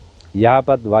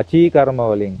 යහපත් වචී කර්ම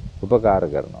වලින් උපකාර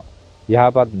කරනවා.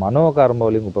 යහපත් මනෝ කර්ම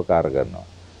වලින් උපකාර කරනවා.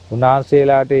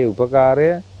 උන්වහන්සේලාට ඒ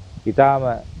උපකාරය ඊටාම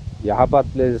යහපත්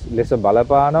ලෙස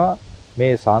බලපානවා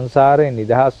මේ සංසාරයෙන්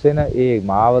නිදහස් වෙන ඒ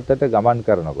මාවතට ගමන්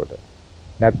කරනකොට.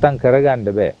 නැත්තම් කරගන්න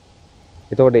බෑ.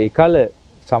 එතකොට එකල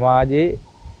සමාජයේ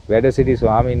වැඩ සිටි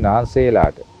ස්වාමීන්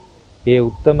වහන්සේලාට ඒ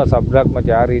උත්තම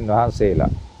සබ්‍රහ්මචාරීන්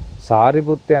වහන්සේලා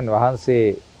සාරිපුත්තයන්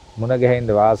වහන්සේ මුණ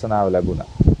ගැහෙන්න වාසනාව ලැබුණා.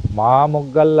 මහා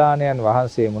මොග්ගල්ලාණන්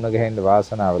වහන්සේ මුණ ගැහෙන්න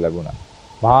වාසනාව ලැබුණා.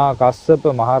 මහා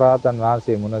කස්සප මහරහතන්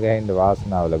වහන්සේ මුණ ගැහෙන්න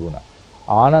වාසනාව ලැබුණා.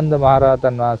 ආනන්ද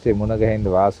මහරහතන් වහන්සේ මුණ ගැහෙන්න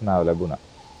වාසනාව ලැබුණා.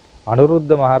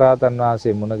 අනුරුද්ධ මහරහතන්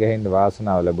වහන්සේ මුණ ගැහෙන්න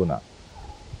වාසනාව ලැබුණා.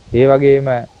 ඒ වගේම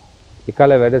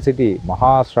එකල වැඩ සිටි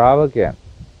මහා ශ්‍රාවකයන්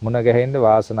මුණ ගැහෙන්න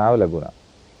වාසනාව ලැබුණා.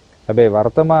 හැබැයි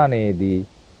වර්තමානයේදී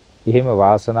එහෙම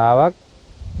වාසනාවක්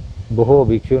බොහෝ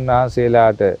භික්ෂුන්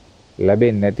වහන්සේලාට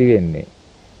ලැබෙන්නේ නැති වෙන්නේ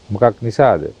මොකක්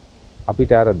නිසාද?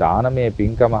 අපිට අර දානමය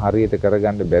පින්කම හරියට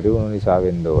කරගන්න බැරි වුණු නිසා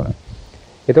වෙන්න ඕන.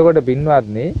 එතකොට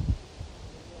පින්වත්නි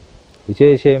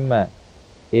විශේෂයෙන්ම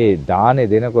ඒ දානේ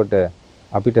දෙනකොට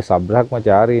අපිට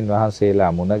සබ්‍රහ්මචාරීන්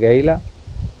වහන්සේලා මුණ ගැහිලා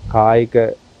කායික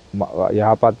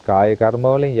යහපත් කාය කර්ම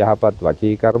වලින් යහපත්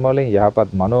වචී කර්ම වලින්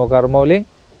යහපත් මනෝ කර්ම වලින්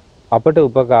අපට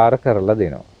උපකාර කරලා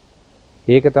දෙනවා.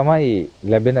 ඒක තමයි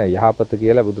ලැබෙන යහපත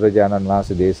කියලා බුදුරජාණන්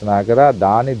වහන්සේ දේශනා කරා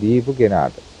දානේ දීපු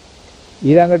කෙනාට.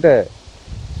 ඊළඟට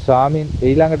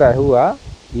අහුවා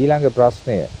ඊළඟ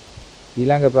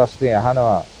ප්‍රශ්නය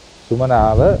අහනවා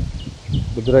සුමනාව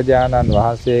බුදුරජාණන්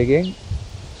වහන්සේගෙන්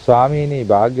ස්වාමීනි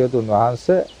භාග්‍යවතුන්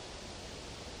වහන්සේ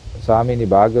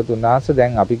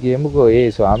දැන් අපි කියමුකෝ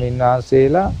ඒ ස්වාමීන්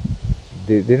වහන්සේලා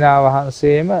දෙදෙනා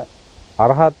වහන්සේම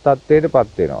අරහත්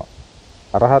තත්ත්වයටපත් වෙනවා.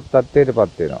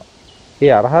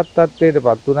 ඒ අරහත්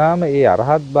තත්ත්වයටපත් වුණාම ඒ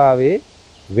අරහත් භාවයේ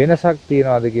වෙනසක්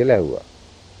තියනවාද කියලා ඇහුවා.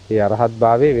 ඒ අරහත්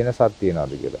භාවයේ වෙනසක්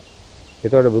තියනවාද කියලා.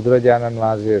 එතකොට බුදුරජාණන්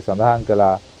වහන්සේ සඳහන්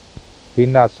කළා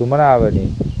පින්වත්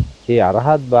සුමනාවනි ඒ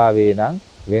අරහත් භාවයේ නම්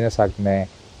වෙනසක් නැහැ.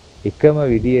 එකම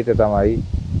විදියට තමයි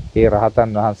ඒ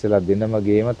රහතන් වහන්සේලා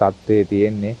දෙනමගේම தત્ත්වයේ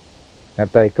තියෙන්නේ.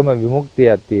 නැත්නම් එකම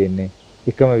විමුක්තියක් තියෙන්නේ.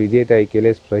 එකම විදියටයි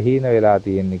කෙලෙස් ප්‍රහීන වෙලා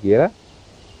තියෙන්නේ කියලා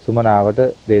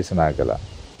සුමනාවට දේශනා කළා.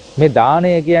 මේ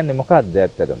දානය කියන්නේ මොකක්ද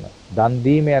ඇත්තටම? දන්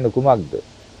දීම යන කුමක්ද?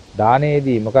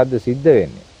 දානයේදී මොකක්ද සිද්ධ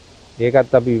වෙන්නේ?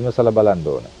 ඒකත් අපි විමසලා බලන්න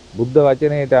ඕන. බුද්ධ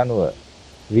වචනයට අනුව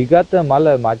විගත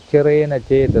මල මච්චරේන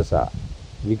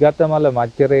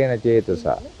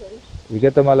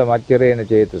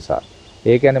චේතසා.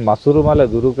 ඒ කියන්නේ මසුරු මල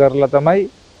දුරු කරලා තමයි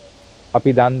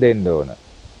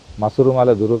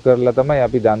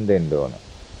අපි දන් දෙන්න ඕන.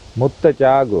 මුත්ත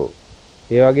චාගෝ.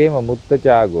 ඒ වගේම මුත්ත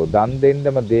චාගෝ දන්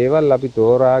දෙන්නම දේවල් අපි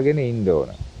තෝරාගෙන ඉන්න ඕන.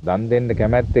 දන් දෙන්න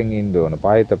කැමැත්තෙන් ඉන්න ඕන.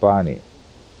 පායත පානේ.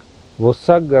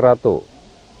 වොස්සග්ග රතෝ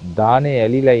දානේ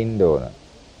ඇලිලා ඉන්න ඕන.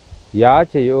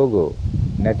 යාච යෝගෝ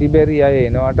නැති බැරි අය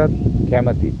එනවටත්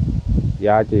කැමති.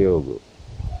 යාච යෝගෝ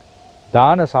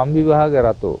දාන සම්විභාග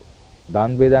රතෝ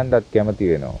දන් බෙදන්නත් කැමති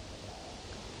වෙනවා.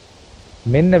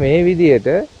 මෙන්න මේ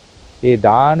විදිහට ඒ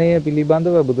දානය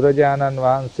පිළිබඳව බුදුරජාණන්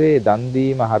වහන්සේ දන්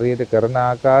දීම හරියට කරන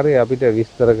ආකාරය අපිට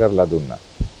විස්තර කරලා දුන්නා.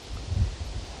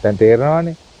 දැන්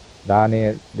තේරෙනවනේ දානය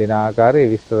දෙන ආකාරය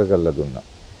විස්තර කරලා දුන්නා.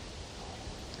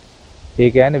 ඒ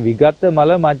කියන්නේ විගත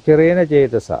මල මච්චරේන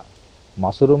චේතසා.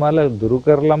 මසුරු මල දුරු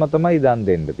කරලම තමයි දන්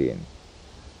දෙන්න තියෙන්නේ.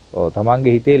 ඔව්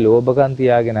තමන්ගේ හිතේ ලෝභකම්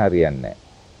තියාගෙන හරියන්නේ නැහැ.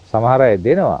 සමහර අය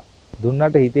දෙනවා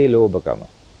දුන්නට හිතේ ලෝභකම.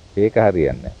 ඒක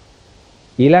හරියන්නේ නැහැ.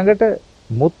 ඊළඟට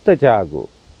මුත්තචාගෝ.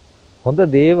 හොඳ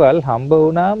දේවල් හම්බ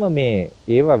වුණාම මේ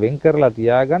ඒවා වෙන් කරලා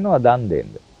තියාගන්නවා දන්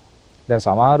දෙන්න. දැන්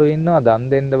සමහරු ඉන්නවා දන්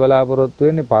දෙන්න බලාපොරොත්තු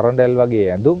වෙන්නේ පරඬල් වගේ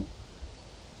ඇඳුම්.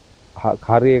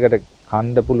 හරියකට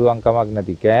කන්න පුළුවන් කමක්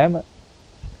නැති කෑම,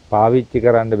 පාවිච්චි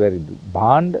කරන්න බැරි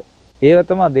භාණ්ඩ ඒව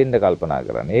තමයි දෙන්න කල්පනා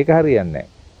කරන්නේ. ඒක හරියන්නේ නැහැ.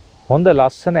 හොඳ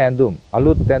ලස්සන ඇඳුම්,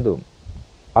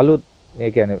 අලුත්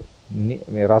ඒ කියන්නේ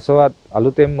මේ රසවත්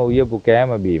අලුතෙන්ම උයපු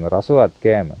කෑම බීම, රසවත්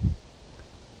කෑම,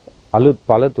 අලුත්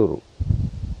පළතුරු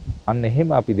අන්න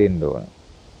එහෙම අපි දෙන්න ඕන.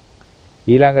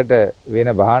 ඊළඟට වෙන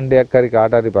භාණ්ඩයක් හරි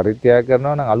කාට හරි පරිත්‍යාග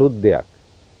කරනවා නම් අලුත් දෙයක්.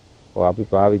 ඔය අපි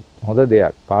හොඳ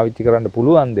දෙයක්, පාවිච්චි කරන්න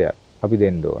පුළුවන් දෙයක් අපි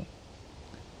දෙන්න ඕන.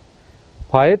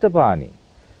 පයතපානි.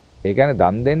 ඒ කියන්නේ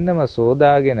දන් දෙන්නම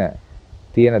සෝදාගෙන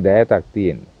තියෙන දෑතක්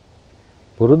තියෙන.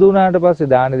 පුරුදු වුණාට පස්සේ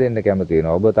දාන දෙන්න කැමති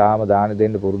වෙනවා. ඔබ තාම දාන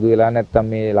දෙන්න පුරුදු වෙලා නැත්තම්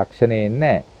මේ ලක්ෂණේ එන්නේ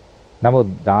නැහැ. නමුත්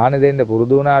දාන දෙන්න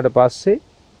පුරුදු වුණාට පස්සේ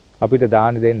අපිට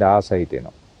දාන දෙන්න ආස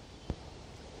හිතෙනවා.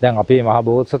 දැන් අපේ මහ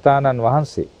බෝසතාණන්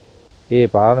වහන්සේ ඒ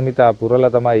පාරමිතා පුරලා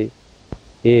තමයි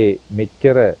ඒ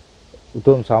මෙච්චර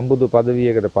උතුම් සම්බුදු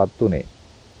පදවියකටපත් උනේ.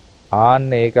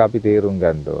 ආන්න ඒක අපි තේරුම්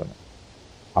ගන්න ඕන.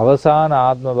 අවසාන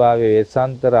ආත්ම භාවයේ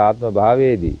වෙස්සන්තර ආත්ම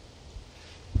භාවයේදී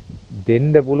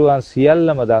දෙන්න පුළුවන්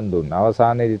සියල්ලම දන් දුන්නා.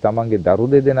 අවසානයේදී තමන්ගේ දරු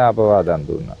දෙදෙනා පවා දන්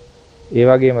දුන්නා. ඒ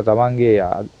වගේම තමන්ගේ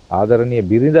ආදරණීය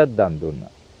බිරිඳක් දන්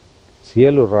දුන්නා.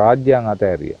 සියලු රාජ්‍යයන්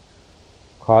අතහැරියා.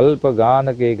 කල්ප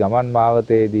ගානකේ ගමන්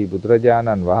මාවතේදී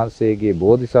බුදුරජාණන් වහන්සේගේ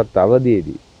බෝධිසත්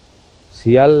අවදීදී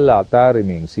සියල්ල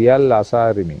අතාරිමින් සියල්ල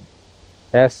අසාරිමින්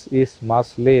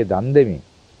මස්ලේ දන් දෙමින්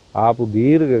ආපු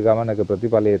දීර්ඝ ගමනක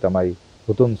ප්‍රතිඵලය තමයි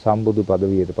උතුම් සම්බුදු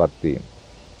පදවියටපත් වීම.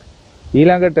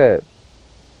 ඊළඟට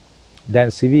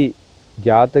දැන් සිවි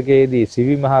ජාතකයේදී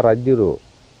සිවි මහ රජුරෝ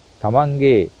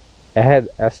තමන්ගේ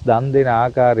ඇස් දන් දෙන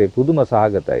ආකාරය පුදුම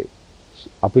සහගතයි.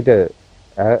 අපිට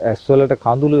ඇස් වලට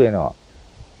කඳුළු වෙනවා.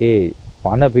 ඒ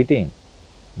පන පිටින්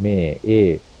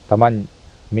මේ තමන්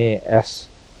මේ ඇස්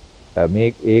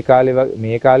මේ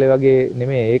කාලේ වගේ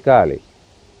නෙමෙයි ඒ කාලේ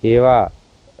ඒවා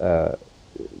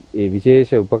ඒ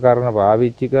විශේෂ උපකරණ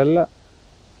පාවිච්චි කරලා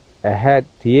ඇහැ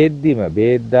තියෙද්දිම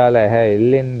බේත් දාලා ඇහැ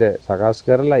එල්ලෙන්න සකස්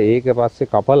කරලා ඒක පස්සේ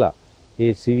කපලා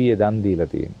ඒ සිවිය දන් දීලා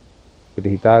තියෙනවා.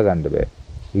 අපිට හිතා ගන්න බෑ.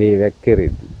 ලේ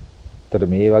වැක්කිරෙද්දි. ඒතර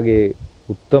මේ වගේ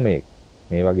උත්තමයෙක්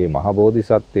මේ වගේ මහ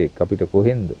බෝධිසත්වෙක් අපිට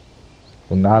කොහෙන්ද?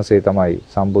 උන්වහන්සේ තමයි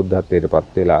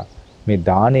සම්බුද්ධත්වයටපත් වෙලා මේ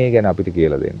දානය ගැන අපිට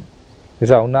කියලා දෙන්නේ.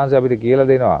 නිසා උන්වහන්සේ අපිට කියලා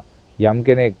දෙනවා යම්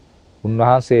කෙනෙක්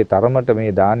උන්වහන්සේ තරමට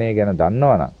මේ දානය ගැන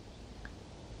දන්නවනම්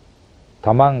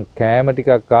තමන් කෑම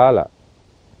ටිකක් කාලා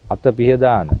අත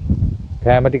පිහදාන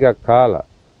කෑම ටිකක් කාලා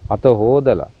අත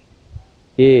හොදලා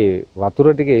ඒ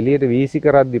වතුර ටික එළියට වීසි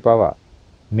කරද්දි පවා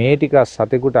මේ ටික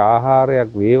සතෙකුට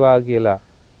ආහාරයක් වේවා කියලා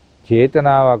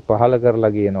චේතනාවක් පහළ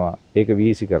කරලා කියනවා ඒක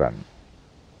වීසි කරන්න.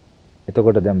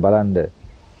 එතකොට දැන් බලන්න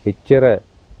එච්චර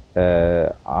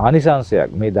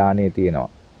ආනිසංශයක් මේ දානයේ තියෙනවා.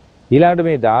 ඊළඟට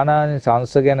මේ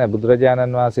දානානිසංශ ගැන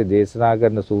බුදුරජාණන් වහන්සේ දේශනා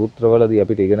කරන සූත්‍රවලදී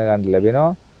අපිට ඉගෙන ගන්න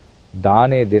ලැබෙනවා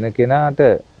දානයේ දෙන කෙනාට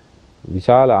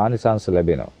විශාල ආනිසංශ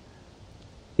ලැබෙනවා.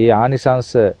 ඒ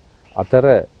ආනිසංශ අතර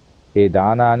ඒ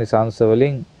දානානිසංශ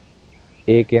වලින්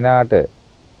ඒ කෙනාට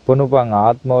පුනුපන්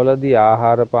ආත්මවලදී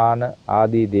ආහාර පාන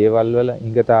ආදී දේවල් වල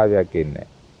හිඟතාවයක් එන්නේ.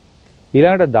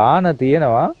 ඊළඟට දාන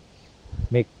තියෙනවා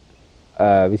මේ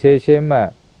විශේෂයෙන්ම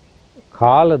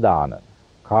කාල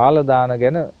දාන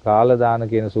ගැන කාල දාන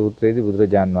කියන සූත්‍රයේදී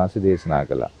බුදුරජාන් වහන්සේ දේශනා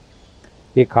කළා.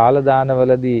 මේ කාල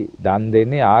දානවලදී දන්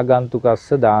දෙන්නේ ආගන්තුකස්ස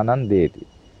දානං දේති.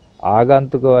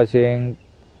 ආගන්තුක වශයෙන්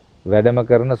වැඩම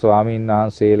කරන ස්වාමීන්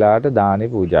වහන්සේලාට දානෙ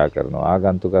පූජා කරනවා.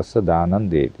 ආගන්තුකස්ස දානං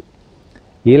දේති.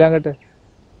 ඊළඟට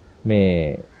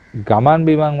මේ ගමන්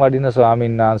බිමන් වඩින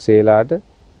ස්වාමීන් වහන්සේලාට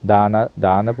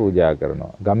දාන පූජා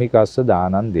කරනවා. ගමිකස්ස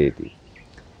දානං දේති.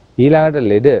 ඊළඟට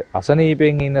ලෙඩ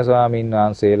අසනීපෙන් ඉන්න ස්වාමීන්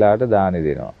වහන්සේලාට දාන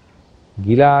දෙනවා.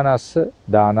 ගිලානස්ස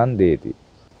දානං දේති.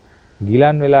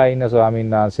 ගිලන් වෙලා ඉන්න ස්වාමීන්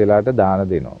වහන්සේලාට දාන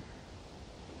දෙනවා.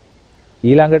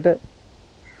 ඊළඟට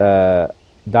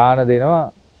දාන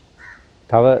දෙනවා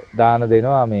තව දාන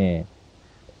දෙනවා මේ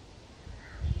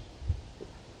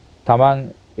තමන්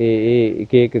ඒ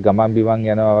එක එක ගමන් බිමන්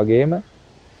යනවා වගේම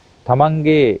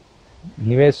තමන්ගේ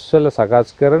නිවෙස්වල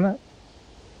සකස් කරන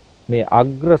මේ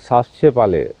අග්‍ර ශාස්ත්‍ය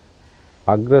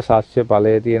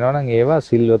ඵලය තියෙනවා නම් ඒවා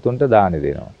සිල්වතුන්ට දාන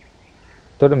දෙනවා.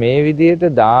 එතකොට මේ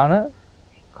විදිහට දාන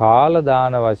කාල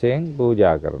දාන වශයෙන්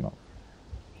පූජා කරනවා.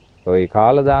 ওই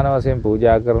කාල දාන වශයෙන්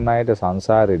පූජා කරන අයට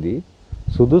සංසාරෙදී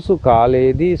සුදුසු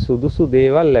කාලයේදී සුදුසු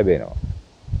දේවල් ලැබෙනවා.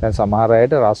 දැන් සමහර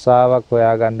අයට රස්සාවක්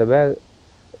හොයාගන්න බෑ.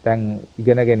 දැන්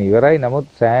ඉගෙනගෙන ඉවරයි. නමුත්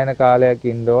සෑහෙන කාලයක්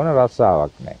ඉන්න ඕන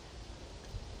රස්සාවක් නැහැ.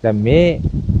 දැන් මේ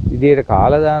විදිහට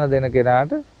කාල දාන දෙන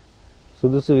කෙනාට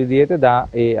සුදුසු විදිහට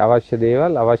ඒ අවශ්‍ය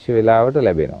දේවල් අවශ්‍ය වෙලාවට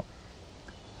ලැබෙනවා.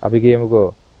 අපි කියමුකෝ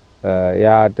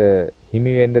එයාට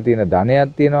හිමි වෙන්න තියෙන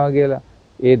ධනයක් තියෙනවා කියලා.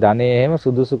 ඒ ධනෙ එහෙම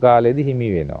සුදුසු කාලෙදී හිමි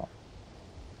වෙනවා.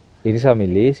 ඒ නිසා මේ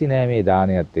ලේසි නෑ මේ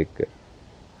දානයත් එක්ක.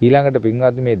 ඊළඟට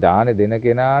පින්වත්නි මේ දානේ දෙන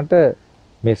කෙනාට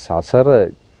මේ සසර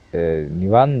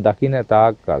නිවන් දකින්න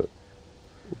තාක්කල්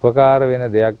උපකාර වෙන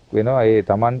දෙයක් වෙනවා. ඒ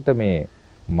Tamanට මේ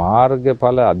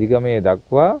මාර්ගඵල අධිගමයේ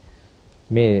දක්වා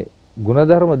මේ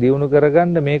ಗುಣධර්ම දියුණු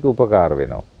කරගන්න මේක උපකාර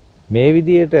වෙනවා. මේ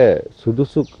විදිහට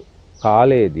සුදුසු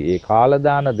කාලයේදී ඒ කාල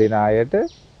දාන දෙන අයට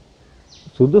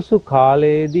සුදුසු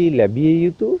කාලයේදී ලැබිය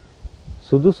යුතු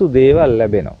සුදුසු දේවල්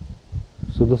ලැබෙනවා.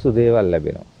 සුදුසු දේවල්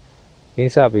ලැබෙනවා. ඒ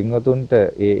නිසා පින්වතුන්ට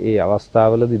ඒ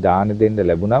අවස්ථාවලදී දාන දෙන්න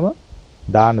ලැබුණම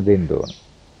දාන දෙන්න ඕන.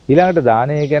 ඊළඟට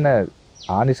දානය ගැන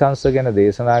ආනිසංස ගැන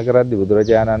දේශනා කරද්දී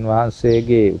බුදුරජාණන්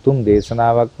වහන්සේගේ උතුම්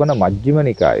දේශනාවක් වන මජ්ක්‍ධිම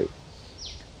නිකායේ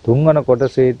තුන්වන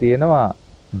කොටසේ තියෙනවා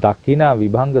දක්ඛිනා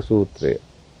විභංග සූත්‍රය.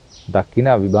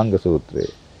 දක්ඛිනා විභංග සූත්‍රය.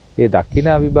 ඒ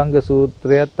දක්ඛිනා විභංග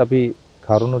සූත්‍රයත් අපි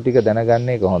කරුණු ටික දැනගන්න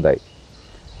එක හොඳයි.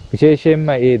 විශේෂයෙන්ම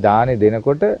මේ දානේ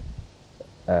දෙනකොට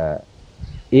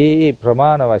ඒ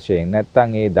ප්‍රමාණ වශයෙන්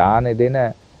නැත්තම් ඒ දානේ දෙන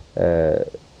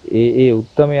ඒ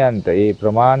උත්තමයන්ට ඒ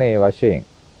ප්‍රමාණයේ වශයෙන්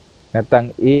නැත්තම්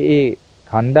ඒ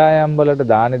කණ්ඩායම් වලට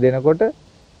දාන දෙනකොට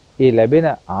ඒ ලැබෙන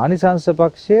ආනිසංස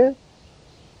පක්ෂය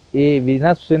ඒ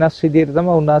වෙනස් විදිහට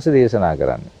තමයි උන්වහන්සේ දේශනා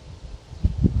කරන්නේ.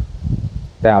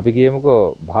 දැන් අපි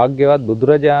කියමුකෝ භාග්‍යවත්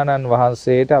බුදුරජාණන්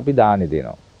වහන්සේට අපි දාන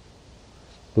දෙනවා.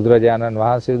 බුදුරජාණන්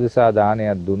වහන්සේ උදෙසා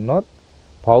දානයක් දුන්නොත්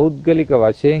පෞද්ගලික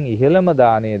වශයෙන් ඉහළම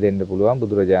දානය දෙන්න පුළුවන්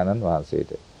බුදුරජාණන්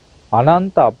වහන්සේට.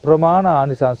 අනන්ත අප්‍රමාණ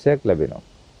ආනිසංසයක් ලැබෙනවා.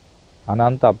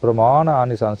 අනන්ත අප්‍රමාණ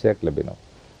ආනිසංසයක් ලැබෙනවා.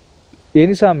 ඒ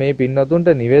නිසා මේ පින්වතුන්ට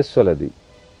නිවෙස්වලදී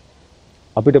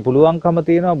අපිට පුළුවන්කම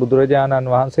තියෙනවා බුදුරජාණන්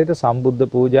වහන්සේට සම්බුද්ධ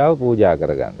පූජාව පූජා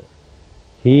කරගන්න.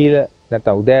 හීල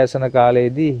නැත්නම් උදෑසන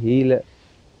කාලයේදී හීල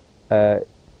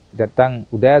නැත්නම්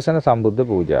උදෑසන සම්බුද්ධ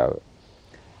පූජාව.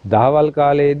 දහවල්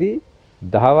කාලයේදී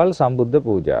දහවල් සම්බුද්ධ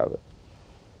පූජාව.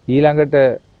 ඊළඟට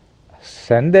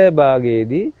සන්ධ්‍යා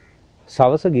භාගයේදී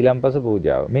සවස ගිලම්පස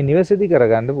පූජාව. මේ නිවෙසෙදි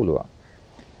කරගන්න පුළුවන්.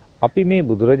 අපි මේ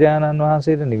බුදුරජාණන්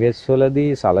වහන්සේට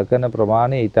නිවෙස්වලදී සලකන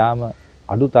ප්‍රමාණය ඊටාම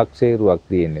අඩු තක්සේරුවක්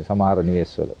තියෙන්නේ සමහර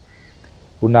නිවෙස්වල.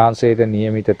 උන්වහන්සේට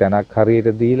નિયમિત තැනක් හරියට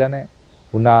දීලා නැහැ.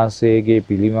 උන්වහන්සේගේ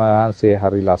පිළිම වහන්සේ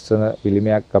හරි ලස්සන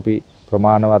පිළිමයක් අපි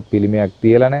ප්‍රමාණවත් පිළිමයක්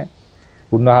තියලා නැහැ.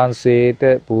 උන්වහන්සේට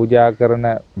පූජා කරන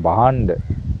භාණ්ඩ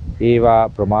ඒවා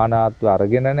ප්‍රමාණාත්ව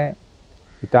අරගෙන නැහැ.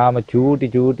 ඊටාම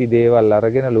චූටි දේවල්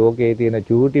අරගෙන ලෝකයේ තියෙන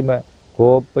චූටිම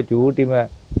කෝප්ප චූටිම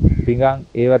පිඟන්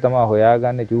ඒවා තමයි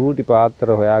හොයාගන්නේ. චූටි පාත්‍ර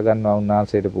හොයාගන්නවා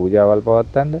උන්වහන්සේට පූජාවල්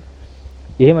පවත්වන්න.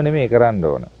 එහෙම නෙමෙයි කරන්න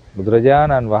ඕන.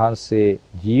 බුදුරජාණන් වහන්සේ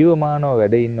ජීවමානව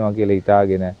වැඩ ඉන්නවා කියලා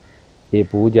හිතාගෙන මේ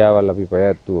පූජාවල් අපි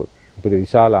පැවැත්වුවොත් අපිට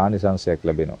විශාල ආනිසංසයක්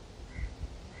ලැබෙනවා.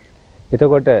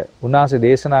 එතකොට උන්වහන්සේ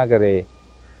දේශනා කරේ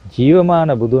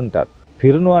ජීවමාන බුදුන්ටත්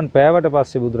පිරිනුවන් පෑවට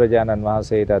පස්සේ බුදුරජාණන්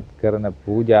වහන්සේටත් කරන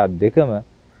පූජා දෙකම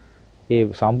ඒ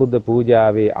සම්බුද්ධ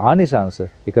පූජාවේ ආනිසංස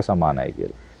එක සමානයි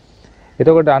කියලා.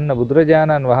 එතකොට අන්න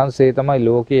බුදුරජාණන් වහන්සේ තමයි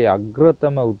ලෝකයේ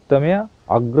අග්‍රතම උත්තමයා,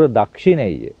 අග්‍ර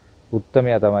දක්ෂිණේය.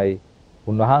 උත්තමයා තමයි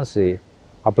උන්වහන්සේ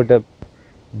අපිට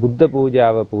බුද්ධ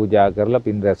පූජාව පූජා කරලා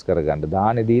පින් රැස් කරගන්න,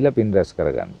 දානෙ දීලා පින් රැස්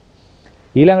කරගන්න.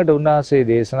 ඊළඟට උන්වහන්සේ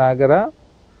දේශනා කරා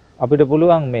අපිට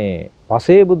පුළුවන් මේ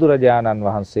පසේ බුදුරජාණන්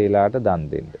වහන්සේලාට දන්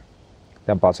දෙන්න.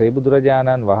 දැන් පසේ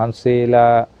බුදුරජාණන්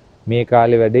වහන්සේලා මේ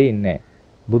කාලේ වැඩේ ඉන්නේ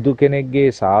බුදු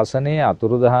කෙනෙක්ගේ ශාසනය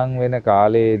අතුරුදහන් වෙන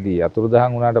කාලයේදී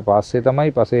අතුරුදහන් වුණාට පස්සේ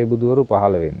තමයි පසේ බුදුවරු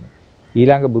පහළ වෙන්නේ.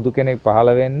 ඊළඟ බුදු කෙනෙක් පහළ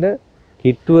වෙන්න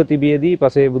කිට්ටුව තිබියදී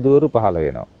පසේ බුදුවරු පහළ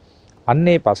වෙනවා.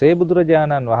 අන්නේ පසේ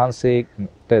බුදුරජාණන්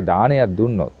වහන්සේට දානයක්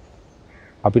දුන්නොත්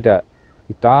අපිට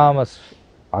ඊටාම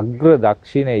අග්‍ර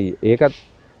දක්ෂිණේ ඒකත්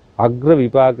අග්‍ර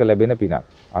විපාක ලැබෙන පිනක්.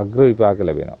 අග්‍ර විපාක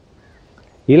ලැබෙනවා.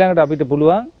 ඊළඟට අපිට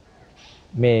පුළුවන්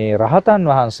මේ රහතන්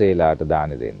වහන්සේලාට දාන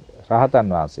දෙන්න. රහතන්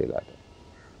වහන්සේලාට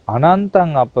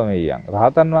අනන්තං අප්පමෙය්‍යං.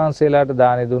 රහතන් වහන්සේලාට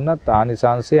දාන දුන්නත්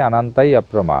ආනිසංසය අනන්තයි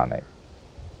අප්‍රමාණයි.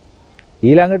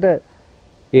 ඊළඟට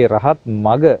ඒ රහත්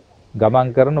මග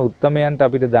ගමන් කරන උත්තමයන්ට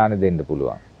අපිට දාන දෙන්න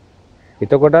පුළුවන්.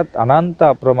 එතකොටත් අනන්ත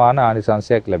අප්‍රමාණ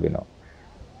ආනිසංසයක් ලැබෙනවා.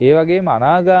 ඒ වගේම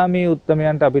අනාගාමී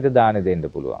උත්තමයන්ට අපිට දාන දෙන්න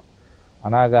පුළුවන්.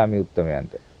 අනාගාමී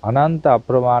උත්තමයන්ට අනන්ත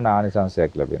අප්‍රමාණ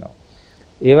ආනිසංසයක් ලැබෙනවා.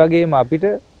 ඒ වගේම අපිට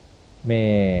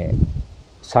මේ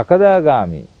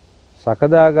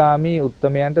සකදාගාමී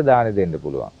උත්තමයන්ට දාන දෙන්න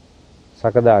පුළුවන්.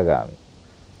 සකදාගාමි.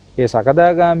 ඒ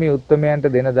සකදාගාමි උත්තමයන්ට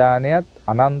දෙන දානයත්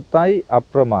අනන්තයි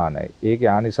අප්‍රමාණයි. ඒකේ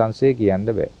ආනිසංසය කියන්න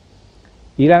බෑ.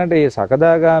 ඊළඟට මේ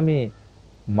සකදාගාමි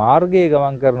මාර්ගයේ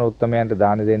ගමන් කරන උත්තමයන්ට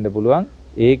දාන දෙන්න පුළුවන්.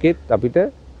 ඒකෙත් අපිට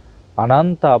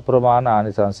අනන්ත අප්‍රමාණ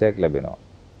ආනිසංසයක් ලැබෙනවා.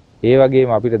 ඒ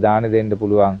වගේම අපිට දාන දෙන්න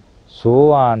පුළුවන්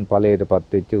සෝවාන්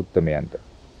ඵලයටපත් වෙච්ච උත්තමයන්ට.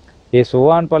 ඒ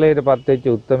සෝවාන් ඵලයටපත් වෙච්ච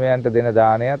උත්තමයන්ට දෙන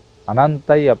දානයත්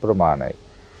අනන්තයි අප්‍රමාණයි.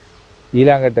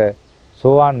 ඊළඟට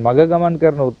සෝවාන් මග ගමන්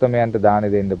කරන උත්තමයන්ට දාන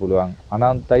දෙන්න පුළුවන්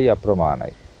අනන්තයි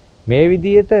අප්‍රමාණයි. මේ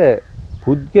විදිහට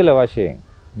පුද්ගල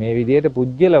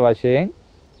වශයෙන්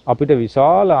අපිට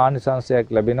විශාල ආනිසංසයක්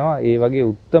ලැබෙනවා ඒ වගේ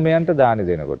උත්තමයන්ට දාන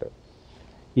දෙනකොට.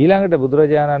 ඊළඟට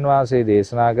බුදුරජාණන් වහන්සේ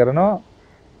දේශනා කරනවා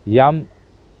යම්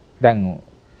දැන්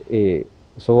ඒ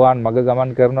සෝවාන් මග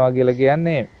ගමන් කරනවා කියලා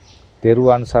කියන්නේ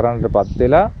තෙරුවන් සරණටපත්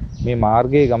වෙලා මේ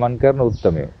මාර්ගයේ ගමන් කරන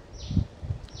උත්තමයෝ.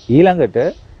 ඊළඟට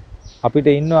අපිට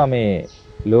ඉන්නවා මේ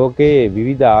ලෝකයේ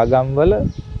විවිධ ආගම්වල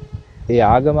ඒ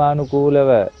ආගමානුකූලව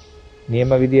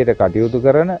නියම විදියට කටයුතු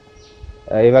කරන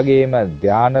ඒ වගේම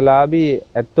ධානලාභී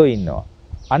ඇත්තෝ ඉන්නවා.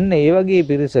 අන්න ඒ වගේ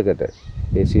පිරිසකට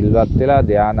ඒ සිල්වත් වෙලා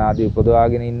ධාන ආදී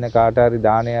උපදවාගෙන ඉන්න කාට හරි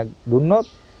දානයක් දුන්නොත්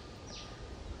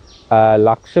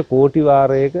ලක්ෂ කෝටි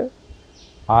වාරයක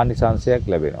ආනිසංසයක්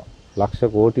ලැබෙනවා.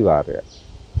 ලක්ෂ කෝටි වාරයක්.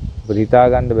 හිතා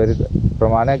ගන්න බැරි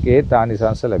ප්‍රමාණයක් ඒ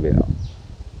ආනිසංස ලැබෙනවා.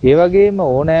 ඒ වගේම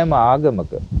ඕනෑම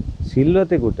ආගමක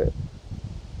සිල්වතෙකුට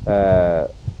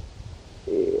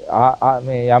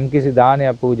මේ යම්කිසි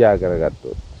දානයක් පූජා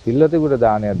කරගත්තොත් සිල්වතෙකුට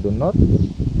දානයක් දුන්නොත්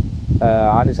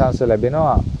ආනිසංස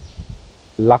ලැබෙනවා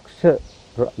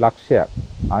ලක්ෂයක්.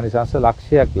 ආනිසංස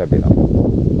ලක්ෂයක් ලැබෙනවා.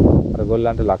 අර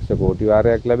ගොල්ලන්ට ලක්ෂ කෝටි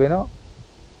වාරයක් ලැබෙනවා.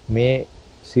 මේ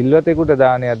සිල්වතෙකුට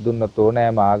දානයක් දුන්නොත්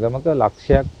ඕනෑම ආගමක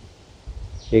ලක්ෂයක්.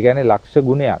 ඒ කියන්නේ ලක්ෂ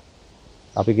ගුණයක්.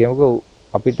 අපි කියමුකෝ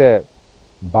අපිට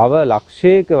භව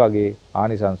ලක්ෂයක වගේ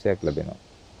ආනිසංසයක් ලැබෙනවා.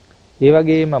 ඒ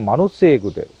වගේම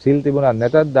මිනිස්සෙකුට සිල් තිබුණත්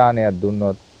නැතත් දානයක්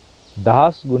දුන්නොත්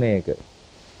දහස් ගුණයක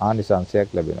ආනිසංසයක්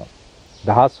ලැබෙනවා.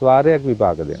 දහස් වාරයක්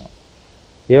විපාක දෙනවා.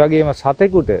 ඒ වගේම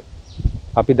සතෙකුට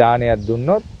අපි දානයක්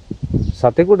දුන්නොත්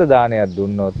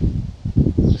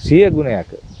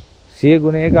 100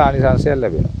 ගුණයක ආනිසංසයක්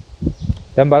ලැබෙනවා.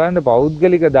 දැන් බලන්න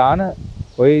පෞද්ගලික දාන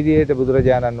ওই විදිහට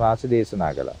බුදුරජාණන් වහන්සේ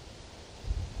දේශනා කළා.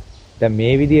 දැන්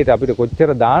මේ විදිහට අපිට කොච්චර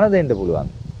දාන දෙන්න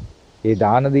පුළුවන්ද? ඒ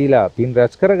දාන දීලා පින්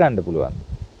රැස් කරගන්න පුළුවන්.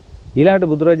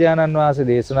 ඊළඟට බුදුරජාණන් වහන්සේ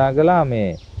දේශනා කළා මේ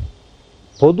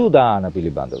පොදු දාන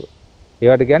පිළිබඳව.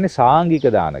 ඒවට කියන්නේ සාංගික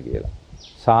දාන කියලා.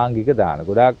 සාංගික දාන.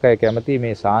 ගොඩාක් අය කැමති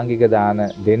මේ සාංගික දාන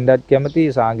දෙන්නත් කැමති,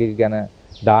 සාංගික ගැන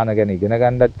දාන ගැන ඉගෙන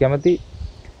ගන්නත් කැමති.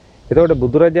 එතකොට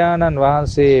බුදුරජාණන්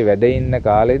වහන්සේ වැඩ ඉන්න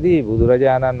කාලෙදී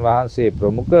බුදුරජාණන් වහන්සේ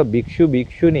ප්‍රමුඛ භික්ෂු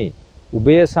භික්ෂුණී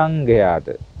උභය සංඝයාට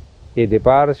ඒ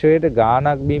දෙපාර්ශ්වයට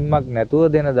ගානක් බිම්මක් නැතුව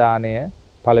දෙන දාණය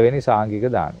පළවෙනි සාංගික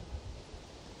දාණය.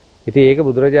 ඉතින් ඒක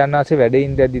බුදුරජාණන් වහන්සේ වැඩ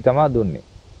ඉඳද්දි තමයි දුන්නේ.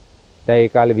 දැන් ඒ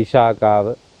කාලේ විශාකාව,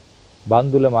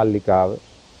 බන්දුල මල්ලිකාව,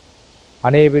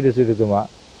 අනේපිඩු සිටුතුමා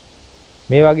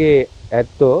මේ වගේ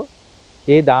ඇත්තෝ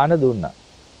ඒ දාන දුන්නා.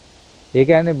 ඒ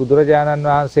කියන්නේ බුදුරජාණන්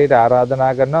වහන්සේට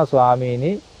ආරාධනා කරනවා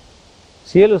ස්වාමීනි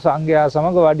සියලු සංඝයා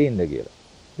සමග වඩින්න කියලා.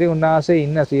 ඉතින් උන්වහන්සේ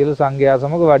ඉන්න සියලු සංඝයා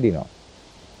සමග වඩිනවා.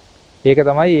 ඒක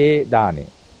තමයි ඒ දාණය.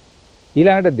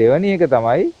 ඊළඟට දෙවැනි එක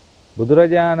තමයි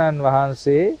බුදුරජාණන්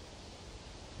වහන්සේ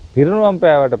පිරිනුවම්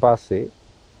පෑවට පස්සේ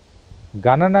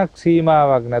ගණනක්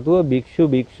සීමාවක් නැතුව භික්ෂු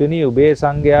භික්ෂුණී උභය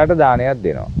සංඝයාට දානයක්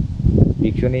දෙනවා.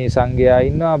 භික්ෂුණී සංඝයා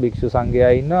ඉන්නවා, භික්ෂු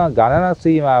සංඝයා ඉන්නවා, ගණනක්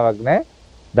සීමාවක් නැහැ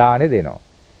දානෙ දෙනවා.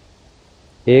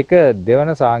 ඒක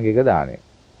දෙවන සාංගික දාණය.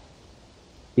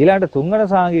 ඊළඟට තුන්වන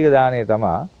සාංගික දාණය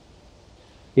තමයි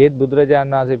ඒත්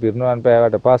බුදුරජාණන් වහන්සේ පිරිනුවම්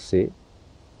පෑවට පස්සේ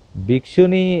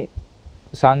භික්ෂුණී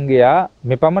සංඝයා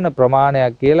මෙපමණ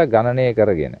ප්‍රමාණයක් කියලා ගණනය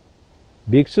කරගෙන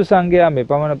භික්ෂු සංඝයා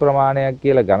මෙපමණ ප්‍රමාණයක්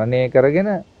කියලා ගණනය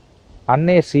කරගෙන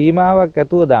අන්නේ සීමාවක්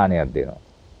ඇතුව දානයක් දෙනවා.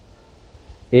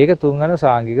 ඒක තුන්වන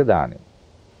සාංගික දාණය.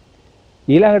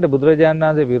 ඊළඟට බුදුරජාණන්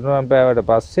වහන්සේ පිරිනුවම් පෑවට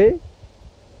පස්සේ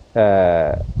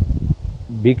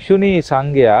භික්ෂුණී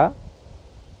සංඝයා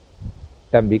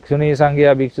දැන් භික්ෂුණී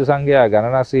සංඝයා භික්ෂු සංඝයා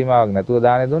ගණන සීමාවක් නැතුව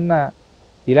දානෙ දුන්නා.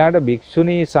 ඊළඟට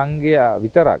භික්ෂුණී සංඝයා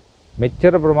විතරක්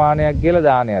මෙච්චර ප්‍රමාණයක් කියලා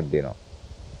දානයක් දෙනවා.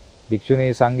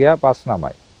 භික්ෂුණී සංඝයා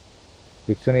 5-9යි.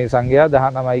 භික්ෂුණී සංඝයා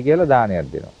 19යි කියලා දානයක්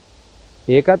දෙනවා.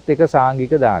 ඒකත් එක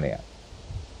සාංගික දානයක්.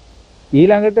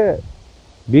 ඊළඟට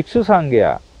භික්ෂු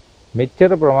සංඝයා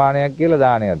මෙච්චර ප්‍රමාණයක් කියලා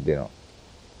දානයක් දෙනවා.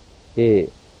 ඒ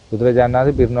බුදුරජාණන්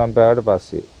වහන්සේ පිරිනුවම් පෑවට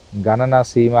පස්සේ ගණන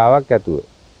සීමාවක් ඇතුව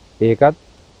ඒකත්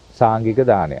සාංගික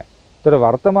දානයක්. ඒතර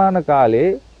වර්තමාන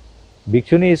කාලේ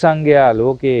භික්ෂුණී සංඝයා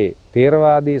ලෝකේ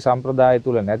තේරවාදී සම්ප්‍රදාය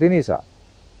තුල නැති නිසා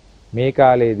මේ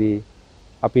කාලේදී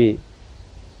අපි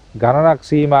ගණනක්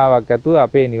සීමාවක් ඇතුව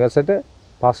අපේ නිවසට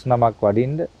 5 නමක්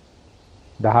වඩින්න,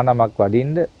 10 නමක්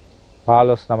වඩින්න,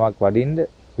 15 නමක් වඩින්න,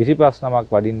 25 නමක්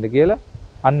වඩින්න කියලා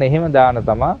අන්න එහෙම දාන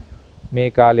තමයි මේ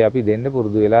කාලේ අපි දෙන්න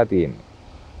පුරුදු වෙලා තියෙන්නේ.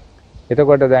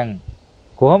 එතකොට දැන්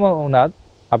කොහොම වුණත්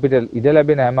අපිට ඉඩ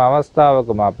ලැබෙන හැම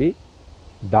අවස්ථාවකම අපි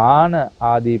දාන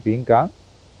ආදී පින්කම්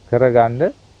කරගන්න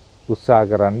උත්සාහ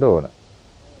කරන්න ඕන.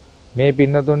 මේ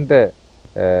පින්නතුන්ට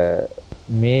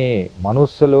මේ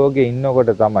manuss ලෝකේ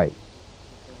ඉන්නකොට තමයි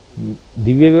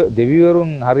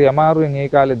දෙවිවරුන් හරි අමාරුවෙන් ඒ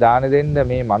කාලේ දාන දෙන්න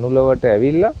මේ මනුලවට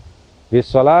ඇවිල්ලා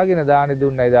විශ්වලාගෙන දාන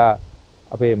දුන්න එදා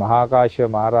අපේ මහා කාශ්‍යප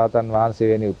මහරහතන් වහන්සේ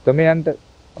වෙනි උත්තමයන්ට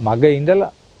මග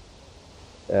ඉඳලා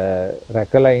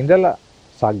රැකලා ඉඳලා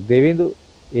සක් දෙවිඳු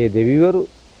ඒ දෙවිවරු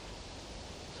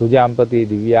සුජාම්පති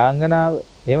දිව්‍යාංගනාව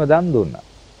එහෙම දන් දුන්නා.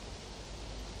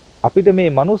 අපිට මේ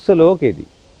manuss ලෝකෙදී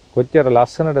කොච්චර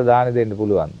ලස්සනට දාන දෙන්න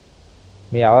පුළුවන්ද?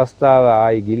 මේ අවස්ථාව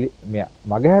ආයි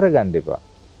මගහැර ගන්න එපා.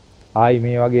 ආයි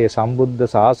මේ වගේ සම්බුද්ධ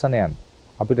ශාසනයන්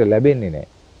අපිට ලැබෙන්නේ නැහැ.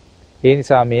 ඒ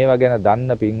නිසා මේවා ගැන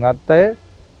දන්න පින්වත් අය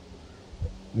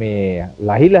මේ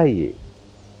ලහිලහියේ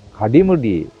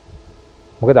කඩිමුඩියේ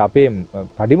මොකද අපේ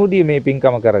කඩිමුඩියේ මේ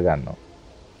පින්කම කරගන්නවා.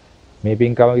 මේ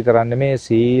පින්කම විතරක් නෙමේ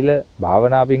සීල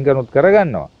භාවනා පින්කනුත්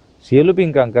කරගන්නවා. සියලු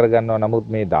පින්කම් කරගන්නවා. නමුත්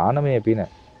මේ දානමය පින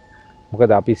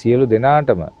මොකද අපි සියලු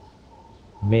දෙනාටම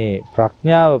මේ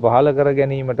ප්‍රඥාව පහළ කර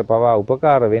ගැනීමට පවා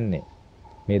උපකාර වෙන්නේ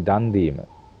මේ දන් දීම.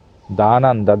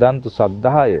 දානං දදන්තු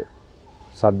සද්ධාය.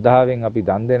 සද්ධාවෙන් අපි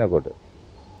දන් දෙනකොට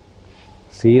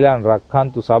සීලං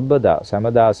රක්ඛන්තු සබ්බදා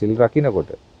සමදා සිල්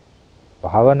රකින්නකොට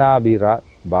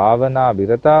භාවනා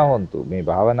බිරතා හොන්තු මේ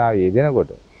භාවනාවේ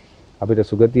යෙදෙනකොට අපිට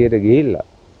සුගතියට ගිහිල්ලා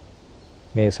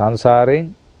මේ සංසාරයෙන්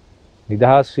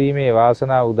නිදහස් වීමේ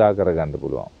වාසනාව උදා කරගන්න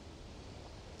පුළුවන්.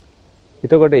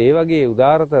 එතකොට ඒ වගේ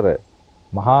උදාරතර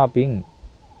මහා පිං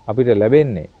අපිට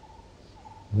ලැබෙන්නේ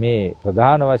මේ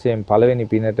ප්‍රධාන වශයෙන් පළවෙනි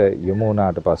පිනට යොමු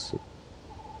වුණාට පස්සේ.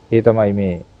 ඒ තමයි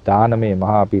මේ දානමය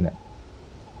මහා පින.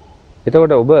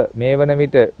 එතකොට ඔබ මේ වන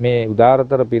විට මේ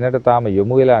උදාරතර පිනට තාම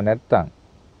යොමු වෙලා නැත්නම්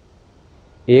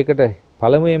ඒකට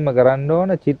පළමුවෙන්ම කරන්න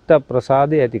ඕන චිත්ත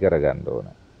ප්‍රසාදය ඇති කරගන්න ඕන.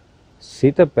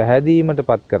 සිත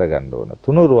පැහැදීමටපත් කරගන්න ඕන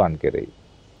තුනුරුවන් කෙරෙහි.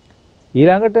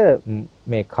 ඊළඟට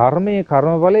මේ කර්මයේ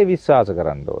කර්මඵලයේ විශ්වාස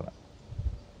කරන්න ඕන.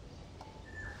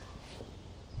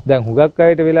 දැන් හුඟක්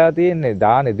අයට වෙලා තියෙන්නේ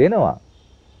දානේ දෙනවා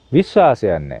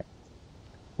විශ්වාසයක් නැහැ.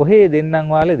 කොහේ දෙන්නම්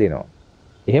වාලේ දෙනවා.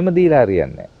 එහෙම දීලා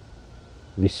හරියන්නේ නැහැ.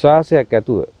 විශ්වාසයක්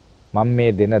ඇතුව මම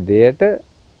මේ දෙන දෙයට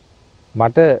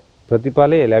මට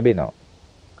ප්‍රතිඵලය ලැබෙනවා.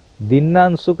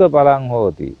 දින්නම් සුඛ බලං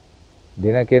හෝති.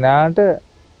 දෙන කෙනාට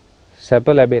සැප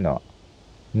ලැබෙනවා.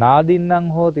 නාදින්නම්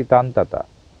හෝති තන්තත.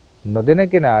 නොදෙන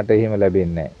කෙනාට එහෙම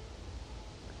ලැබෙන්නේ නැහැ.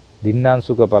 දින්නම්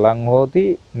සුඛ බලං හෝති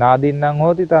නාදින්නම්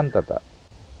හෝති තන්තත.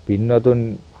 පින්වතුන්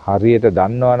හරියට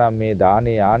දන්නවා නම් මේ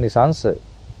දානේ ආනිසංස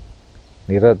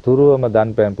නිරතුරුවම දන්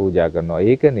පෑන් පූජා කරනවා.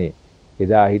 ඒකනේ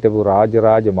එදා හිටපු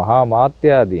රාජරාජ මහා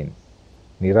මාත්‍යාදීන්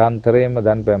නිරන්තරයෙන්ම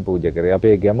දන් පෑන් පූජා කරේ.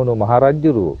 අපේ ගැමුණු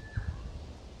මහරජුරුවෝ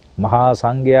මහා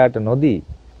සංඝයාට නොදී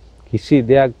කිසි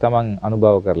දෙයක් Taman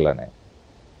අනුභව කරලා නැහැ.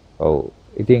 ඔව්.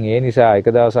 ඉතින් ඒ නිසා එක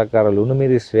දවසක් අර ලුණු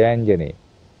මිරිස් ව්‍යංජනේ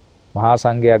මහා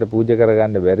සංඝයාට පූජා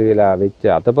කරගන්න බැරි වෙලා වෙච්ච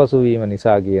අතපසු වීම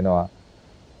නිසා කියනවා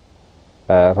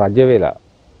රජ වෙලා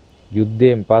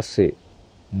යුද්ධයෙන් පස්සේ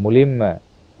මුලින්ම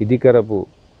ඉදි කරපු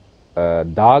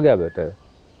දාගැබට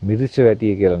මිරිස්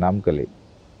වැටිය කියලා නම් කළේ.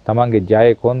 තමන්ගේ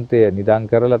ජය කොන්තය නිදන්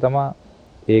කරලා තමයි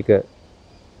ඒක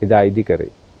එදා ඉදි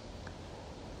කරේ.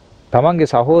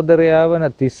 තමන්ගේ සහෝදරයා වන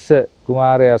තිස්ස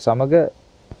කුමාරයා සමග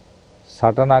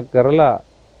සටනක් කරලා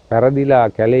පෙරදිලා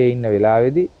කැලේ ඉන්න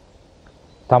වෙලාවේදී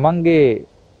තමන්ගේ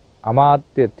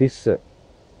අමාත්‍ය තිස්ස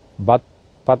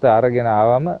බත්පත අරගෙන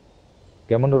ආවම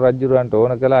ගැමුණු රජුරන්ට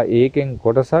ඕන කළා ඒකෙන්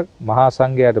කොටසක් මහා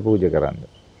සංඝයාට පූජා කරන්න.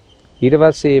 ඊට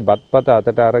පස්සේ මේ බත්පත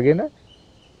අතට අරගෙන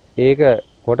ඒක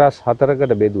කොටස්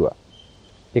 4කට බෙදුවා.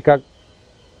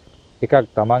 එකක්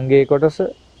තමන්ගේ කොටස,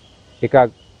 එකක්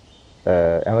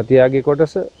ඇමතියාගේ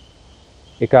කොටස,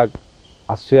 එකක්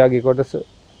අශ්වයාගේ කොටස,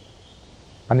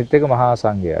 අනිත් එක මහා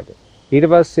සංඝයාට. ඊට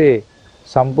පස්සේ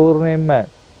සම්පූර්ණයෙන්ම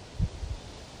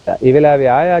ඒ වෙලාවේ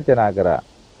ආයාචනා කරා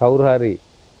කවුරු හරි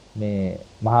මේ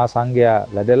මහා සංඝයා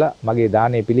ලැබලා මගේ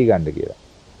දාණය පිළිගන්න කියලා.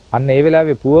 අන්න ඒ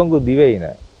වෙලාවේ පුවංගු දිවයින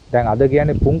දැන් අද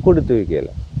කියන්නේ පුංකුඩුතුයි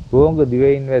කියලා. පුවංගු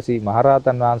දිවයින් වැසි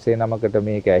මහරහතන් වහන්සේ නමකට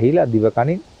මේක ඇහිලා දිව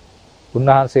කනින්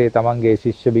උන්වහන්සේ තමන්ගේ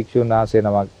ශිෂ්‍ය භික්ෂුන් වහන්සේ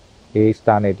නමක් ඒ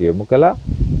ස්ථානයට යොමු කළා,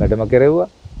 වැඩම කෙරෙව්වා.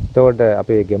 එතකොට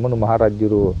අපේ ගැමුණු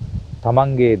මහරජුරෝ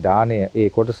තමන්ගේ දාණය ඒ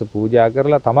කොටස පූජා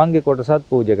කරලා තමන්ගේ කොටසත්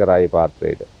පූජා කරා ඒ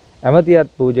පාත්‍රයට.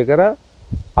 ඇමතියත් පූජා කරා,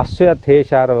 අශ්වයත්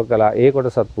හේෂාරව කළා, ඒ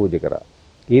කොටසත් පූජා කරා.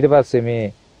 ඊට පස්සේ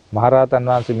මේ මහරහතන්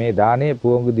වහන්සේ මේ දාණය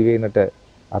පුවංගු දිවයිනට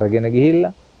අරගෙන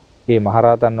ගිහිල්ලා ඒ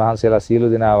මහරහතන් වහන්සේලා සියලු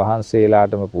දෙනා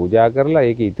වහන්සේලාටම පූජා කරලා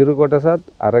ඒක ඉතුරු කොටසත්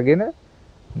අරගෙන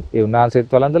ඒ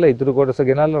උන්වහන්සේත් වළඳලා ඉතුරු කොටස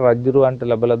ගෙනල්ලා රජුරවන්ට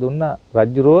ලැබලා දුන්නා.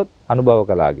 රජුරවත් අනුභව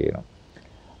කළා කියනවා.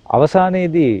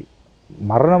 අවසානයේදී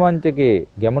මරණ මංචකේ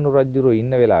ගැමණු රජුරෝ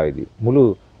ඉන්න වෙලාවේදී මුළු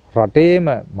රටේම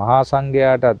මහා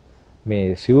සංඝයාටත්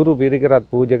මේ සිවුරු පිරිකරත්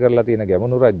පූජා කරලා තියෙන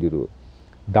ගැමණු රජුරෝ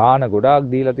දාන ගොඩාක්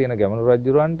දීලා තියෙන ගැමණු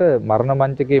රජුරවන්ට මරණ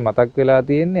මංචකේ මතක් වෙලා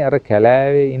තියෙන්නේ අර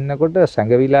කැලෑවේ ඉන්නකොට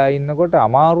සැඟවිලා ඉන්නකොට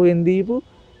අමාරුවෙන් දීපු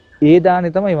ඒ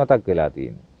දානේ තමයි මතක් වෙලා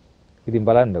තියෙන්නේ. ඉතින්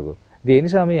බලන්නකෝ. ඒ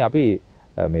නිසා මේ අපි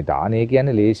මේ දානය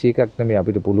කියන්නේ ලේසි එකක් නෙමෙයි.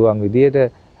 අපිට පුළුවන් විදියට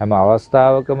හැම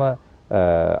අවස්ථාවකම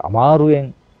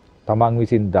අමාරුවෙන් තමන්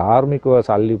විසින් ධාර්මිකව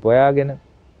සල්ලි උපයාගෙන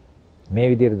මේ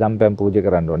විදියට දම්පැන් පූජා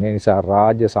කරන්න ඕනේ. ඒ නිසා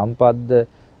රාජ්‍ය සම්පත්ද,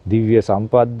 දිව්‍ය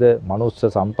සම්පත්ද, මනුස්ස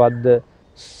සම්පත්ද,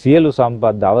 සියලු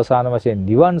සම්පත්ද අවසාන වශයෙන්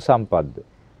නිවන් සම්පත්ද,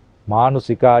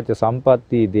 මානුසිකාච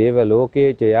සම්පatti, දේව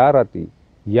ලෝකේච යාරති,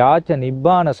 යාච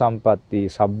නිබ්බාන සම්පatti,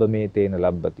 සබ්බමේ තේන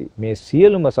ලබ්බති. මේ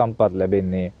සියලුම සම්පත්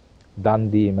ලැබෙන්නේ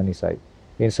දන් දීම නිසායි.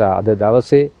 ඒ නිසා අද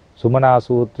දවසේ සුමනා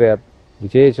සූත්‍රයත්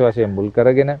විශේෂ වශයෙන් මුල්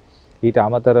කරගෙන ඊට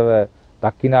අමතරව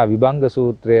දක්ඛිනා විභංග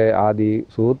සූත්‍රය ආදී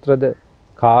සූත්‍රද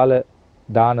කාල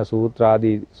දාන සූත්‍ර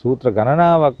ආදී සූත්‍ර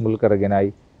ගණනාවක් මුල්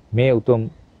කරගෙනයි මේ උතුම්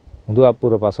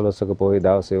මුදුවප්පුර පසළොස්වක පොහොය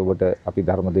දවසේ ඔබට අපි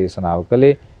ධර්ම දේශනාව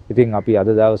කළේ. ඉතින් අපි අද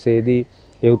දවසේදී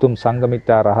ඒ උතුම්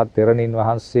සංඝමිත්තා රහත් තෙරණින්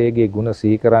වහන්සේගේ ගුණ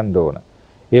සිහි කරන්න ඕන.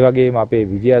 ඒ වගේම අපේ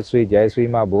විජයශ්‍රී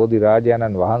ජයශ්‍රීමා බෝධි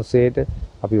රාජානන් වහන්සේට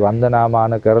අපි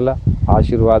වන්දනාමාන කරලා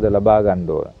ආශිර්වාද ලබා ගන්න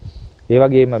ඕන. ඒ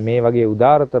වගේම මේ වගේ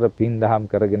උදාරතර පින් දහම්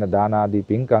කරගෙන දාන ආදී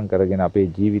පින්කම් කරගෙන අපේ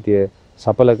ජීවිතය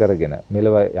සඵල කරගෙන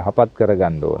මෙලව යහපත්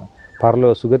කරගන්න ඕන.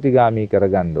 පරලොව සුගතිගාමී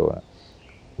කරගන්න ඕන.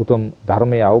 උතුම්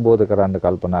ධර්මය අවබෝධ කරගන්න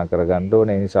කල්පනා කරගන්න ඕන.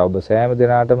 ඒ නිසා ඔබ සෑම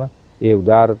දිනාටම ඒ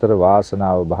උදාරතර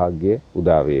වාසනාව භාග්‍ය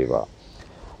උදා වේවා.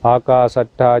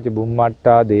 ආකාසට්ටා ච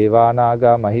බුම්මට්ටා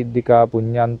දේවානාගා මහිද්దికා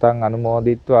පුඤ්ඤන්තං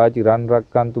අනුමෝදිත්වා චිරන්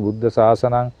රැක්කන්තු බුද්ධ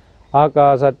ශාසනං.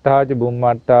 ආකාසට්ටා ච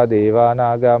බුම්මට්ටා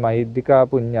දේවානාගා මහිද්దికා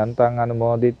පුඤ්ඤන්තං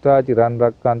අනුමෝදිත්වා චිරන්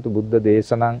රැක්කන්තු බුද්ධ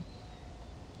දේශනං.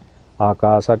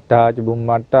 ආකාසට්ටා ච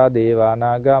බුම්මට්ටා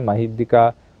දේවානාගා මහිද්దికා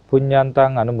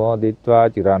පුඤ්ඤන්තං අනුමෝදිත්වා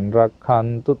චිරන්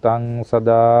රැක්කන්තු තං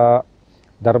සදා.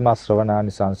 ධර්ම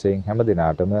ශ්‍රවණානි සංසයෙන් හැම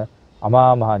දිනාටම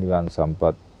අමා මහ නිවන්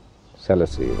සම්පත්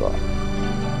සැලසේවා.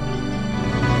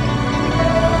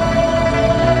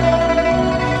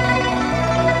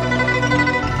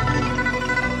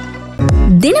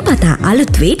 දිනපතා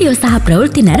අලුත් වීඩියෝ සහ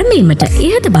ප්‍රවෘත්ති නැරඹීමට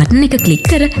ඉහත බටන් එක ක්ලික්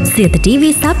කර සියත TV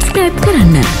සබ්ස්ක්‍රයිබ්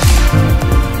කරන්න.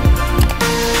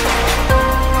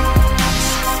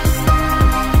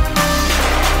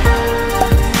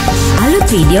 අලුත්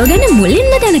වීඩියෝ ගැන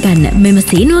මුලින්ම දැනගන්න මෙම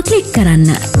සීනුව ක්ලික්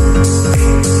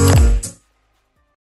කරන්න.